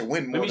like I should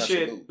win more than I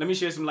should lose. Let me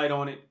shed some light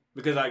on it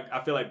because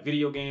I feel like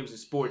video games and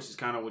sports is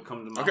kind of what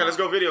comes to my mind. Okay, let's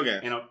go video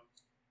games.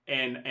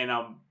 And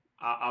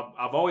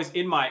I've always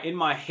in my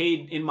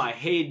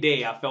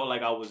heyday I felt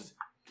like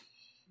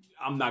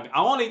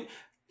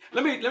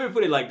let me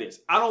put it like this.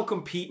 I don't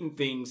compete in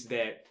things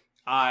that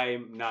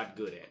I'm not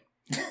good at.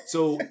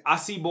 So I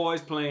see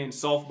boys playing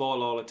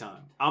softball all the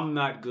time. I'm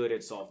not good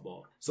at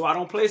softball, so I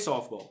don't play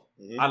softball.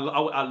 Mm-hmm.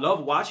 I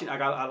love watching.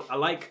 I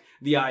like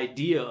the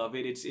idea of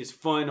it. It's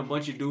fun. A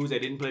bunch of dudes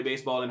that didn't play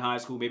baseball in high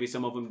school, maybe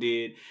some of them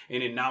did,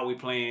 and then now we're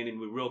playing and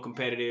we're real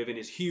competitive and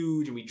it's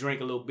huge and we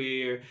drink a little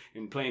beer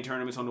and playing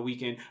tournaments on the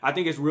weekend. I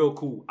think it's real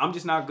cool. I'm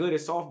just not good at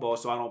softball,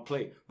 so I don't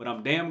play. But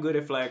I'm damn good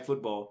at flag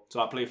football, so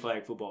I play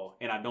flag football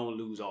and I don't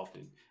lose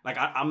often. Like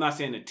I'm not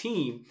saying the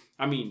team.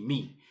 I mean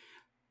me.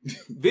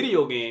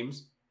 Video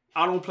games,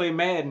 I don't play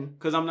Madden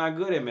because I'm not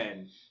good at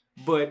Madden.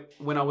 But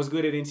when I was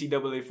good at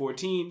NCAA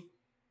 14,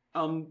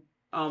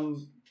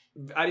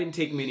 I didn't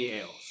take many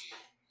L's.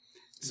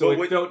 So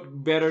it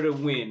felt better to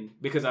win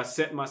because I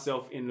set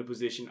myself up in the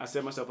position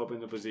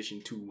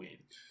to win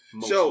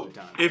most of the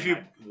time. If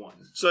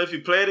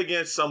you played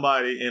against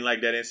somebody in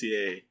like that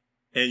NCAA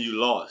and you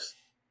lost,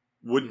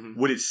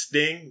 would it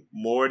sting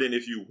more than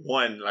if you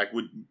won?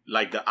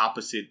 Like the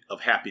opposite of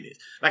happiness.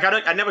 Like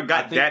I never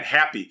got that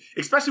happy,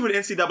 especially with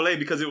NCAA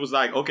because it was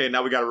like, okay,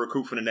 now we got to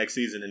recruit for the next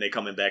season and they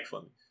coming back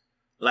for me.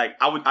 Like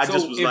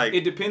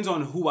it depends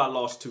on who I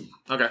lost to.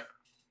 Okay.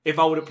 If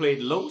I would have played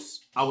Los,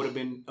 I would have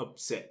been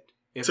upset.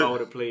 If I would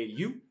have played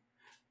you,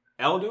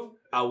 Aldo,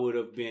 I would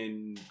have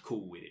been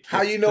cool with it.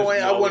 How you know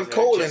I wasn't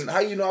cold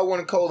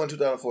in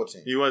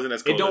 2014? You wasn't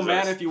as cold. It don't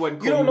matter if you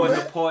wasn't cold. You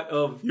wasn't a part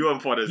of. You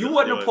wasn't part of. You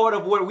wasn't a part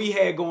of what we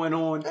had going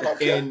on.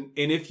 And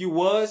if you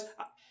was,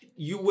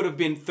 you would have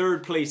been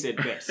third place at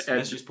best.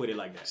 Let's just put it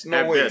like that.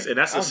 No way. Best, and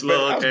that's a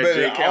slug. I was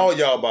better than all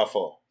y'all by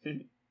far,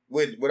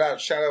 without a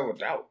shadow of a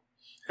doubt.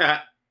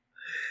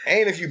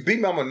 And if you beat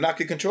me, I'm gonna knock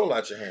your controller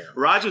out your hand.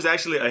 Roger's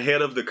actually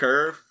ahead of the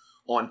curve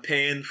on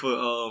paying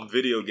for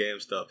video game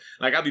stuff.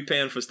 Like I be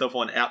paying for stuff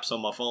on apps on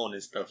my phone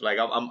and stuff. Like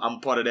I'm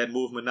part of that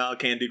movement now.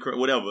 Candy Crush,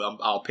 whatever.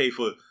 I'll pay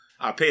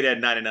that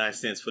 99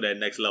 cents for that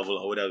next level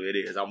or whatever it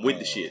is. I'm with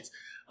the shits.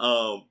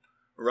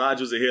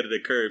 Roger's ahead of the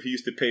curve. He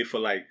used to pay for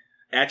like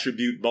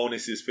attribute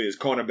bonuses for his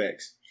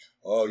cornerbacks.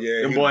 Oh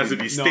yeah, them boys would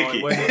be sticky.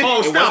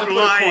 Stop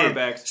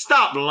lying!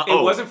 Stop lying!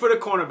 It wasn't for the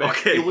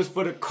cornerbacks. Okay. It was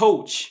for the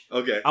coach.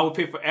 Okay, I would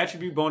pay for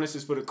attribute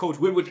bonuses for the coach,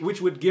 which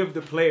would give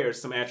the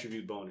players some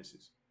attribute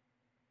bonuses.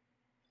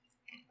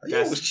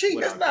 It was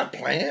cheap. That's not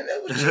playing.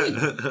 That was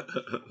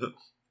cheap.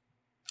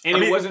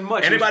 And it wasn't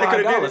much. Anybody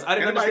could have did it. I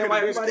didn't understand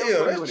why everybody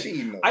else was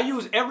doing it. I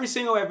used every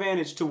single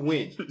advantage to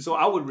win. So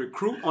I would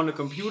recruit on the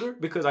computer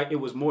because it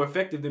was more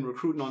effective than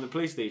recruiting on the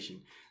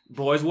PlayStation.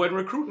 Boys wasn't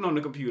recruiting on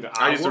the computer.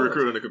 I used to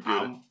recruit on the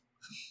computer.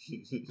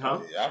 Huh?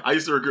 I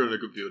used to recruit on the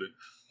computer.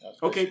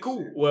 Okay,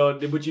 cool. Well,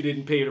 but you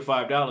didn't pay the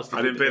 $5.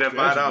 I didn't pay that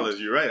 $5.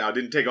 You're right. I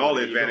didn't take all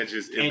the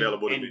advantages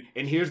available to me.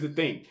 And here's the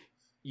thing: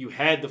 you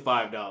had the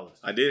 $5.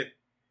 I did.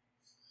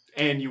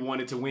 And you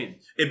wanted to win.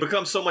 It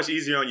becomes so much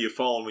easier on your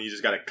phone when you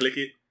just gotta click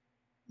it.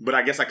 But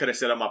I guess I could have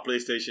set up my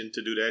PlayStation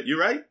to do that. You're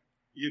right.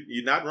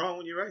 You're not wrong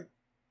when you're right.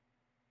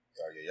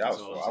 Oh yeah, I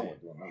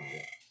wasn't doing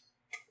that.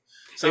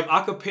 So if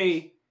I could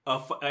pay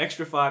an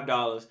extra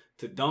 $5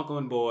 to dunk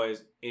on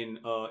boys in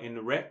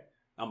the rec,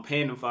 I'm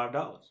paying them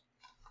 $5.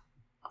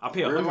 I'll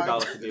pay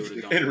 $100 to be able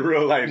to dunk. In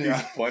real life, Yeah.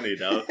 he's funny,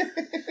 though.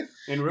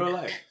 In real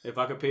life, if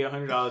I could pay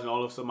 $100 and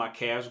all of a sudden my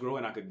calves grow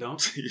and I could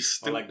dunk, You or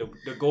stupid. like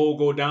the goal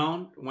go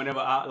down whenever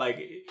I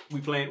we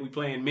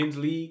playing men's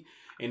league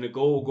and the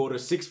goal go to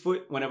 6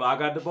 foot whenever I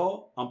got the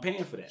ball, I'm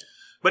paying for that.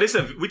 But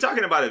we're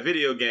talking about a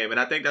video game, and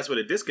I think that's what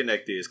a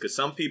disconnect is, because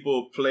some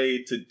people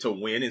play to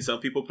win, and some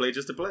people play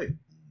just to play.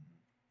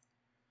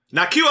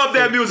 Now cue up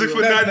that music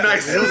for Not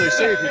Nice. Well, they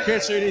say if you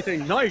can't say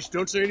anything nice,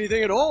 don't say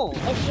anything at all.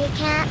 If you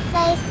can't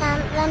say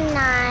something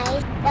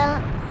nice,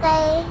 don't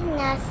say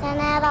nothing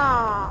at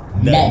all.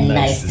 Nothing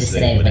nice to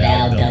say, but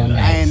Aldo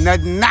nice. Ain't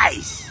nothing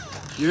nice.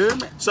 You hear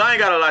me? So I ain't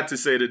got a lot to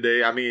say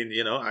today. I mean,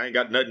 I ain't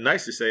got nothing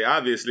nice to say,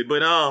 obviously,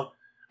 but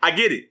I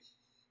get it.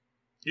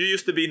 You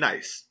used to be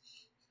nice.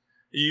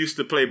 You used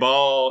to play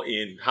ball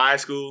in high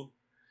school.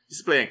 You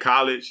used to play in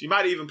college. You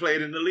might even play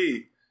it in the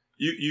league.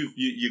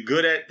 You're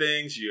good at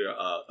things. You're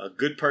a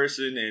good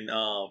person,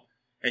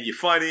 and you're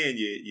funny, and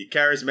you're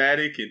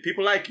charismatic, and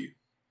people like you.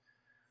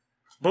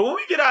 But when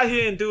we get out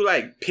here and do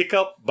like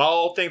pickup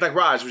ball things, like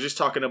Raj was just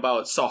talking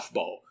about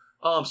softball,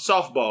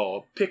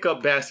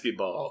 pickup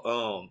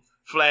basketball,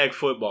 flag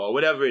football,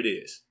 whatever it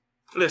is.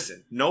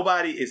 Listen,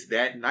 nobody is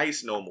that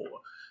nice no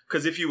more.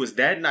 Because if you was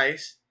that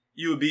nice,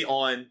 you would be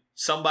on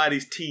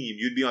somebody's team.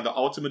 You'd be on the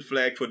Ultimate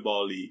Flag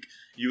Football League.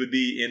 You would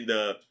be in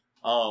the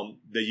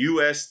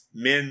U.S.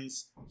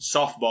 Men's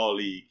Softball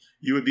League.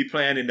 You would be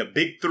playing in the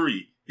Big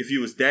Three if you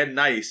was that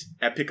nice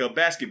at pickup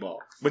basketball.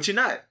 But you're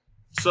not.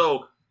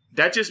 So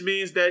that just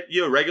means that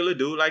you're a regular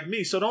dude like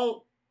me. So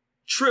don't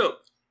trip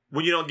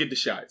when you don't get the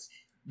shots.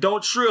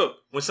 Don't trip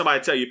when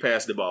somebody tell you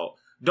pass the ball.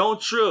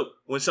 Don't trip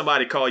when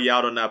somebody call you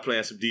out on not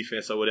playing some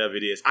defense or whatever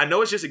it is. I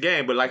know it's just a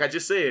game, but like I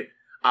just said,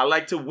 I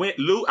like to win.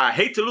 I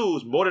hate to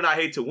lose more than I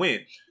hate to win.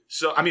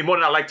 So, I mean, more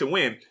than I like to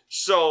win.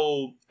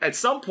 So, at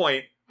some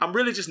point, I'm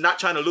really just not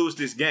trying to lose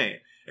this game.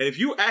 And if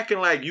you acting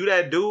like you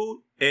that dude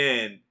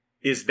and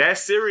it's that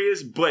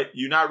serious, but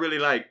you're not really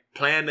like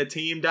playing the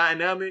team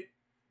dynamic,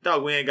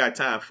 dog, we ain't got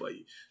time for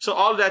you. So,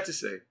 all of that to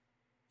say,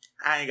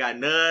 I ain't got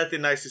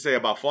nothing nice to say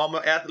about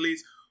former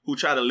athletes who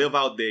try to live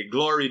out their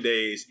glory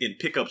days in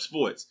pickup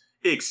sports,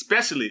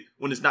 especially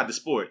when it's not the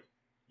sport.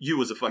 You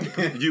was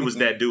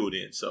that dude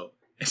in. So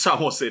I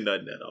won't say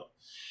nothing at all.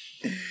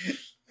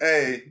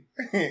 Hey,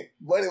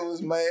 buddy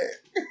was mad.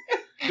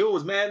 Dude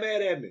was mad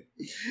at me.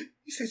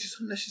 He said just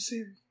something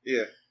necessary.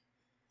 Yeah.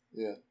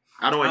 Yeah.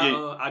 I don't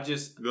want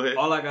to Go ahead.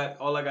 All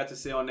I got to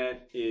say on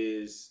that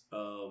is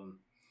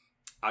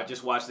I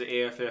just watched the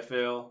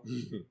AFFL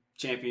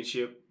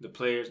championship, the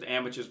players, the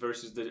amateurs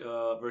versus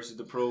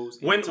the pros.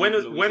 When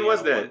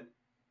was that? It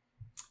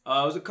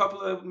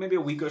was maybe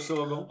a week or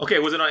so ago. Okay,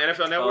 was it on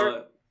NFL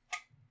Network?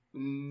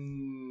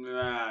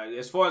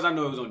 As far as I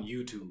know, it was on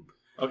YouTube.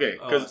 Okay,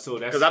 because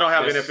that's I don't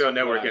have that's NFL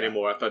Network what I got.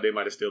 anymore. I thought they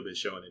might have still been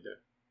showing it there.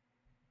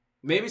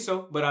 Maybe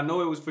so, but I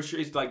know it was for sure.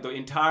 It's like the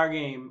entire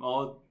game.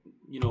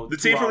 The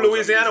team from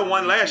Louisiana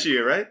won last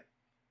year, right?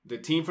 The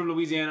team from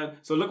Louisiana.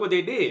 So look what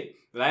they did.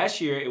 Last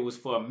year it was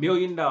for $1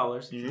 million.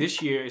 Mm-hmm.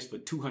 This year it's for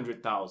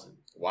 $200,000.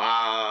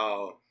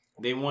 Wow.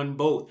 They won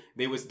both.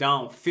 They was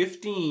down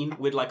 15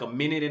 with like a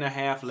minute and a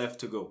half left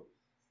to go,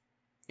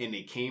 and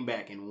they came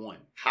back and won.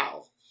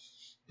 How?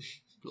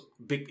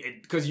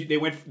 Because they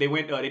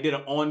did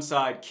an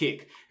onside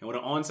kick, and what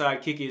an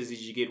onside kick is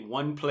you get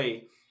one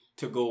play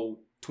to go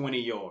 20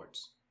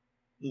 yards.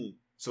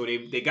 So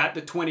they got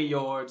the 20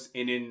 yards,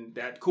 and then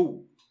that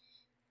cool.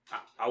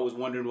 I was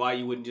wondering why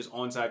you wouldn't just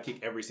onside kick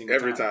every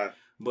time.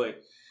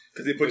 But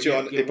because they put you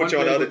on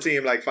the other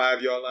team like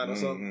 5 yard line or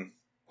something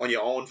on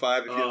your own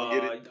 5 if you don't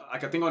get it. I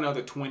think on the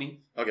other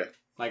 20. Okay.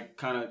 Like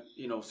kind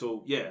of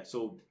so yeah,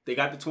 so they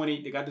got the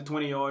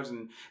 20 yards,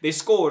 and they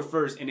scored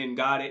first, and then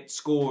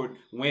scored,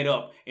 went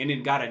up, and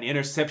then got an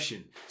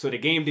interception. So the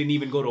game didn't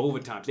even go to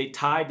overtime. They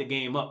tied the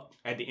game up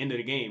at the end of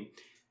the game.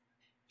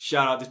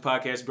 Shout out, this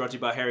podcast is brought to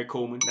you by Harry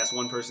Coleman. That's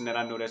one person that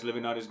I know that's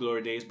living out his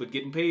glory days, but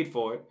getting paid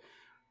for it.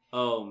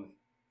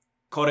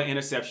 Caught an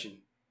interception,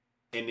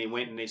 and they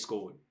went and they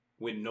scored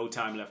with no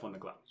time left on the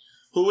clock.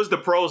 Who was the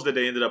pros that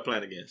they ended up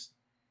playing against?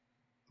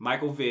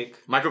 Michael Vick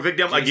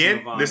them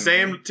again? The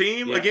same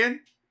team again?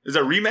 Is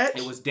it a rematch?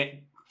 It was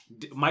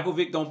Michael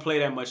Vick don't play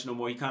that much no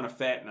more. He kind of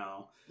fat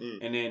now.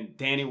 And then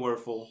Danny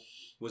Werfel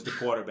was the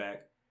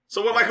quarterback.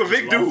 So what Michael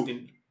Vick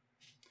do?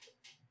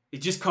 He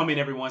just come in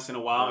every once in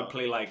a while and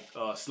play like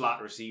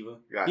slot receiver.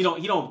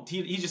 Gotcha.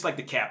 He's just like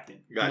the captain.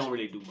 Gotcha. He don't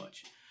really do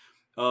much.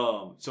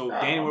 So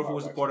Danny Werfel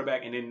was the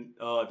quarterback, and then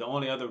the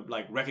only other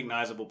like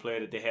recognizable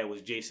player that they had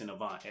was Jason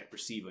Avant at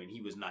receiver, and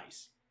he was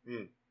nice.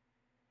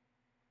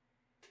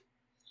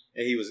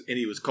 And he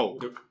was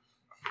cold.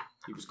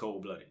 He was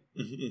cold blooded.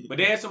 But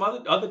they had some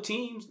other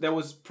teams that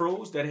was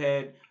pros that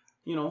had,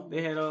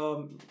 they had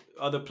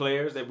other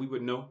players that we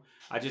would know.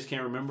 I just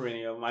can't remember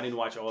any of them. I didn't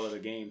watch all of the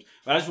games.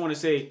 But I just want to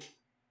say,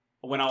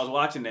 when I was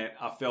watching that,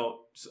 I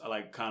felt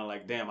like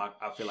damn, I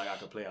feel like I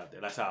could play out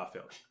there. That's how I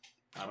felt.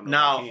 I don't know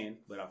Now, if I can,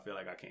 but I feel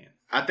like I can.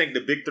 I think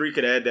the Big Three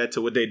could add that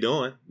to what they're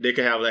doing. They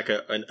could have like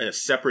a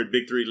separate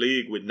Big Three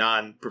league with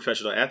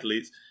non-professional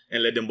athletes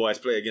and let them boys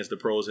play against the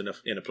pros in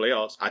the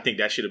playoffs. I think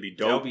that should be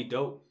dope. That would be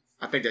dope.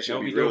 I think that should That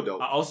would be real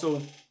dope. I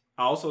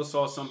also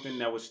saw something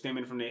that was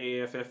stemming from the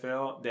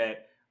AFFL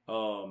that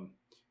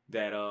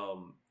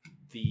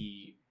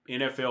the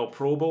NFL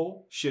Pro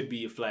Bowl should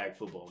be a flag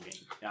football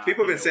game.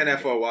 People have been saying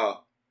that for a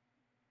while.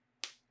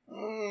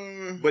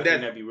 But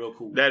that'd be real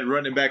cool. That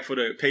running back for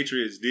the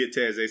Patriots did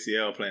tear his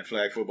ACL playing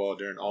flag football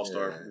during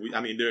All-Star.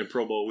 During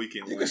Pro Bowl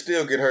weekend. You can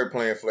still get hurt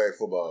playing flag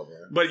football,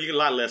 man. But you get a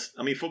lot less.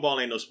 I mean, football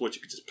ain't no sport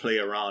you can just play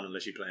around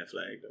unless you're playing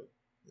flag, though.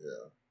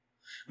 Yeah.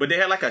 But they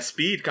had like a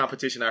speed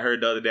competition I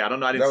heard the other day. I don't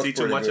know. I didn't see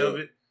too much of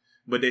it.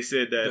 But they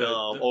said that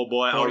old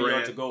boy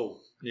outran. To go.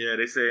 Yeah,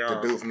 they say the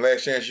dude from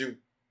Last Chance U.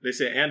 They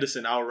said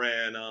Anderson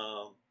outran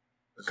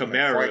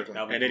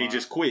Kamara, and then he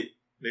just quit.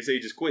 They say he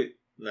just quit.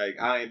 Like,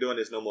 I ain't doing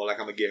this no more. Like,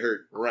 I'm gonna get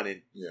hurt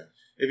running. Yeah.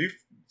 If you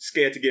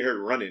scared to get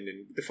hurt running,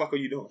 then what the fuck are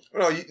you doing?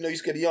 No, you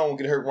scared you don't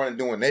get hurt running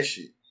doing that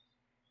shit.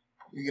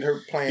 You get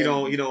hurt playing.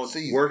 You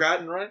don't work out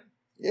and run.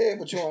 Yeah,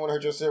 but you don't want to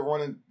hurt yourself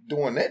running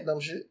doing that dumb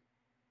shit.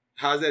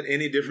 How's that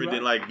any different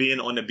than like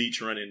being on the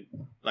beach running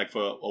like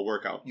for a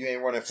workout? You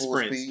ain't running full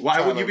speed.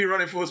 Why would you be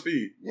running full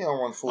speed? You don't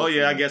run full speed. Oh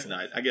yeah, I guess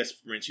not. I guess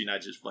French, you're not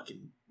just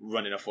fucking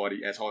running a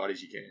 40 as hard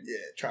as you can. Yeah,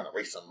 trying to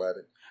race somebody.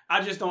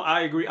 I just don't.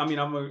 I agree. I mean,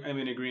 I'm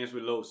in agreement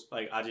with Los.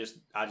 Like, I just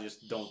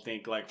don't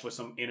think like for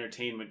some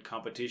entertainment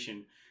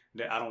competition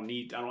that I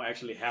don't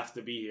actually have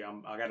to be here.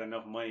 I got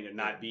enough money to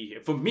not be here.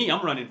 For me,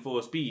 I'm running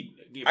full speed.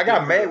 I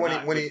got mad when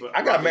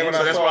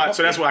I saw.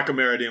 So that's why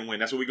Kamara didn't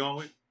win. That's what we going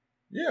with.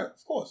 Yeah,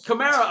 of course.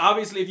 Kamara,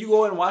 obviously, if you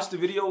go and watch the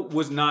video,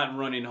 was not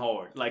running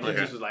hard. Like, he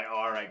just was like, oh,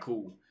 all right,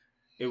 cool.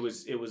 It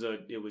was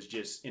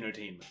just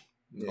entertainment.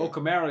 Yeah. Oh,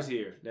 Kamara's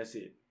here. That's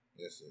it.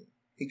 That's it.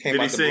 He came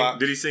out the block.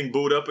 Did he sing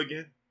 "Boot Up"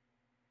 again?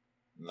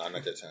 No,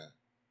 not that time.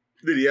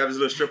 Did he have his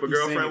little stripper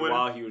girlfriend with him?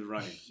 While he was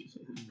running.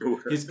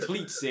 His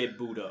cleats said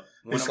 "Boot Up."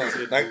 One of them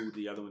said "Boot,"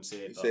 the other one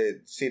said he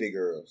said "City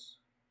Girls."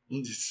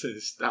 He just said,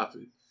 "Stop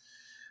it."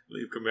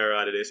 Leave Kamara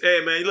out of this.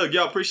 Hey, man, look,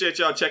 y'all, appreciate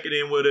y'all checking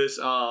in with us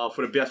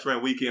for the Best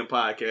Friend Weekend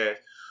podcast.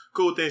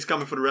 Cool things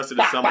coming for the rest of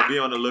the summer. Be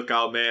on the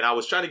lookout, man. I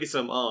was trying to get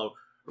some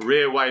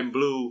red, white, and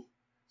blue,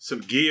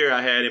 some gear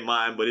I had in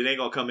mind, but it ain't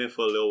going to come in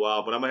for a little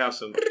while. But I'm going to have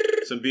some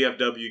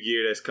BFW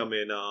gear that's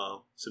coming,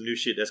 some new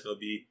shit that's going to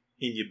be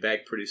in your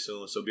bag pretty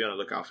soon. So be on the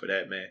lookout for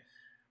that, man.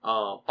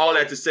 All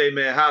that to say,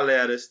 man, holla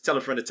at us. Tell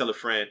a friend to tell a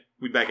friend.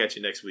 We back at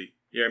you next week.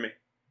 You hear me?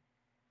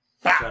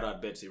 Shout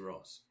out Betsy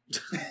Ross.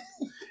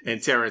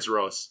 And Terrence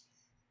Ross.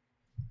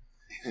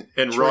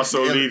 And Ross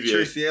Olivier.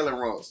 Tracy Ellen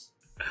Ross.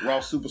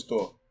 Ross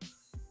Superstore.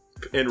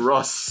 And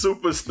Ross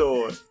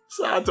Superstore.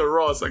 Shout out to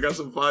Ross. I got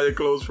some fire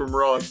clothes from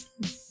Ross.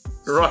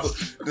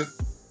 Ross.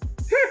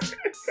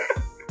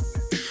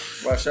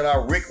 Well, shout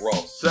out Rick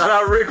Ross. Shout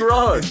out Rick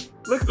Ross.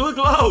 Look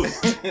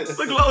Lowe's.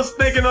 Look Lowe's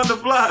thinking on the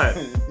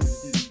fly.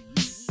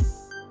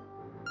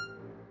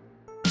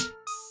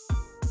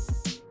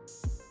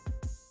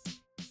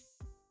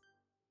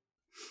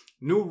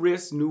 New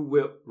wrist, new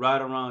whip,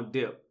 ride around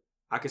dip.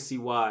 I can see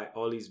why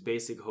all these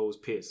basic hoes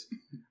piss.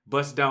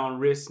 Bust down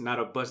wrist, not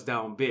a bust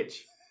down bitch.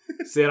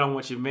 Said I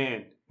want your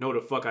man. No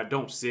the fuck I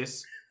don't,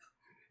 sis.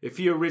 If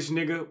he a rich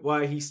nigga,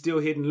 why he still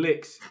hitting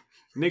licks?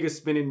 Nigga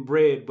spinning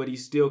bread, but he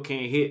still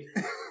can't hit.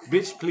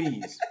 Bitch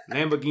please,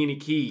 Lamborghini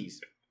keys.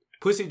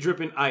 Pussy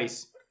dripping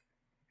ice,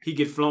 he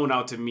get flown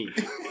out to me.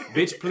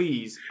 Bitch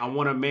please, I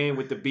want a man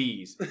with the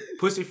bees.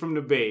 Pussy from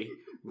the bay,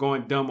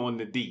 going dumb on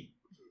the D.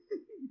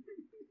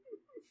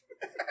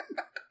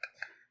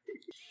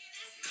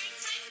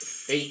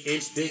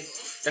 8-inch dick,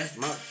 that's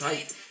my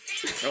pipe.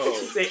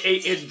 Oh. Say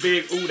 8-inch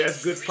big, ooh,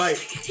 that's good pipe.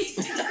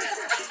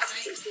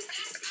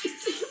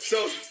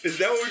 So, is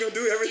that what we're gonna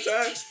do every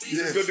time? You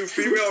just gonna do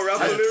female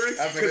rapper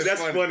lyrics? Because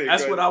that's funny.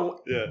 That's what I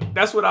want. Yeah.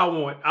 That's what I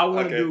want. I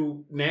want to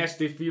do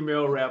nasty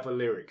female rapper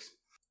lyrics.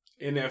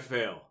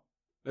 NFL.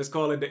 Let's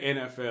call it the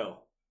NFL.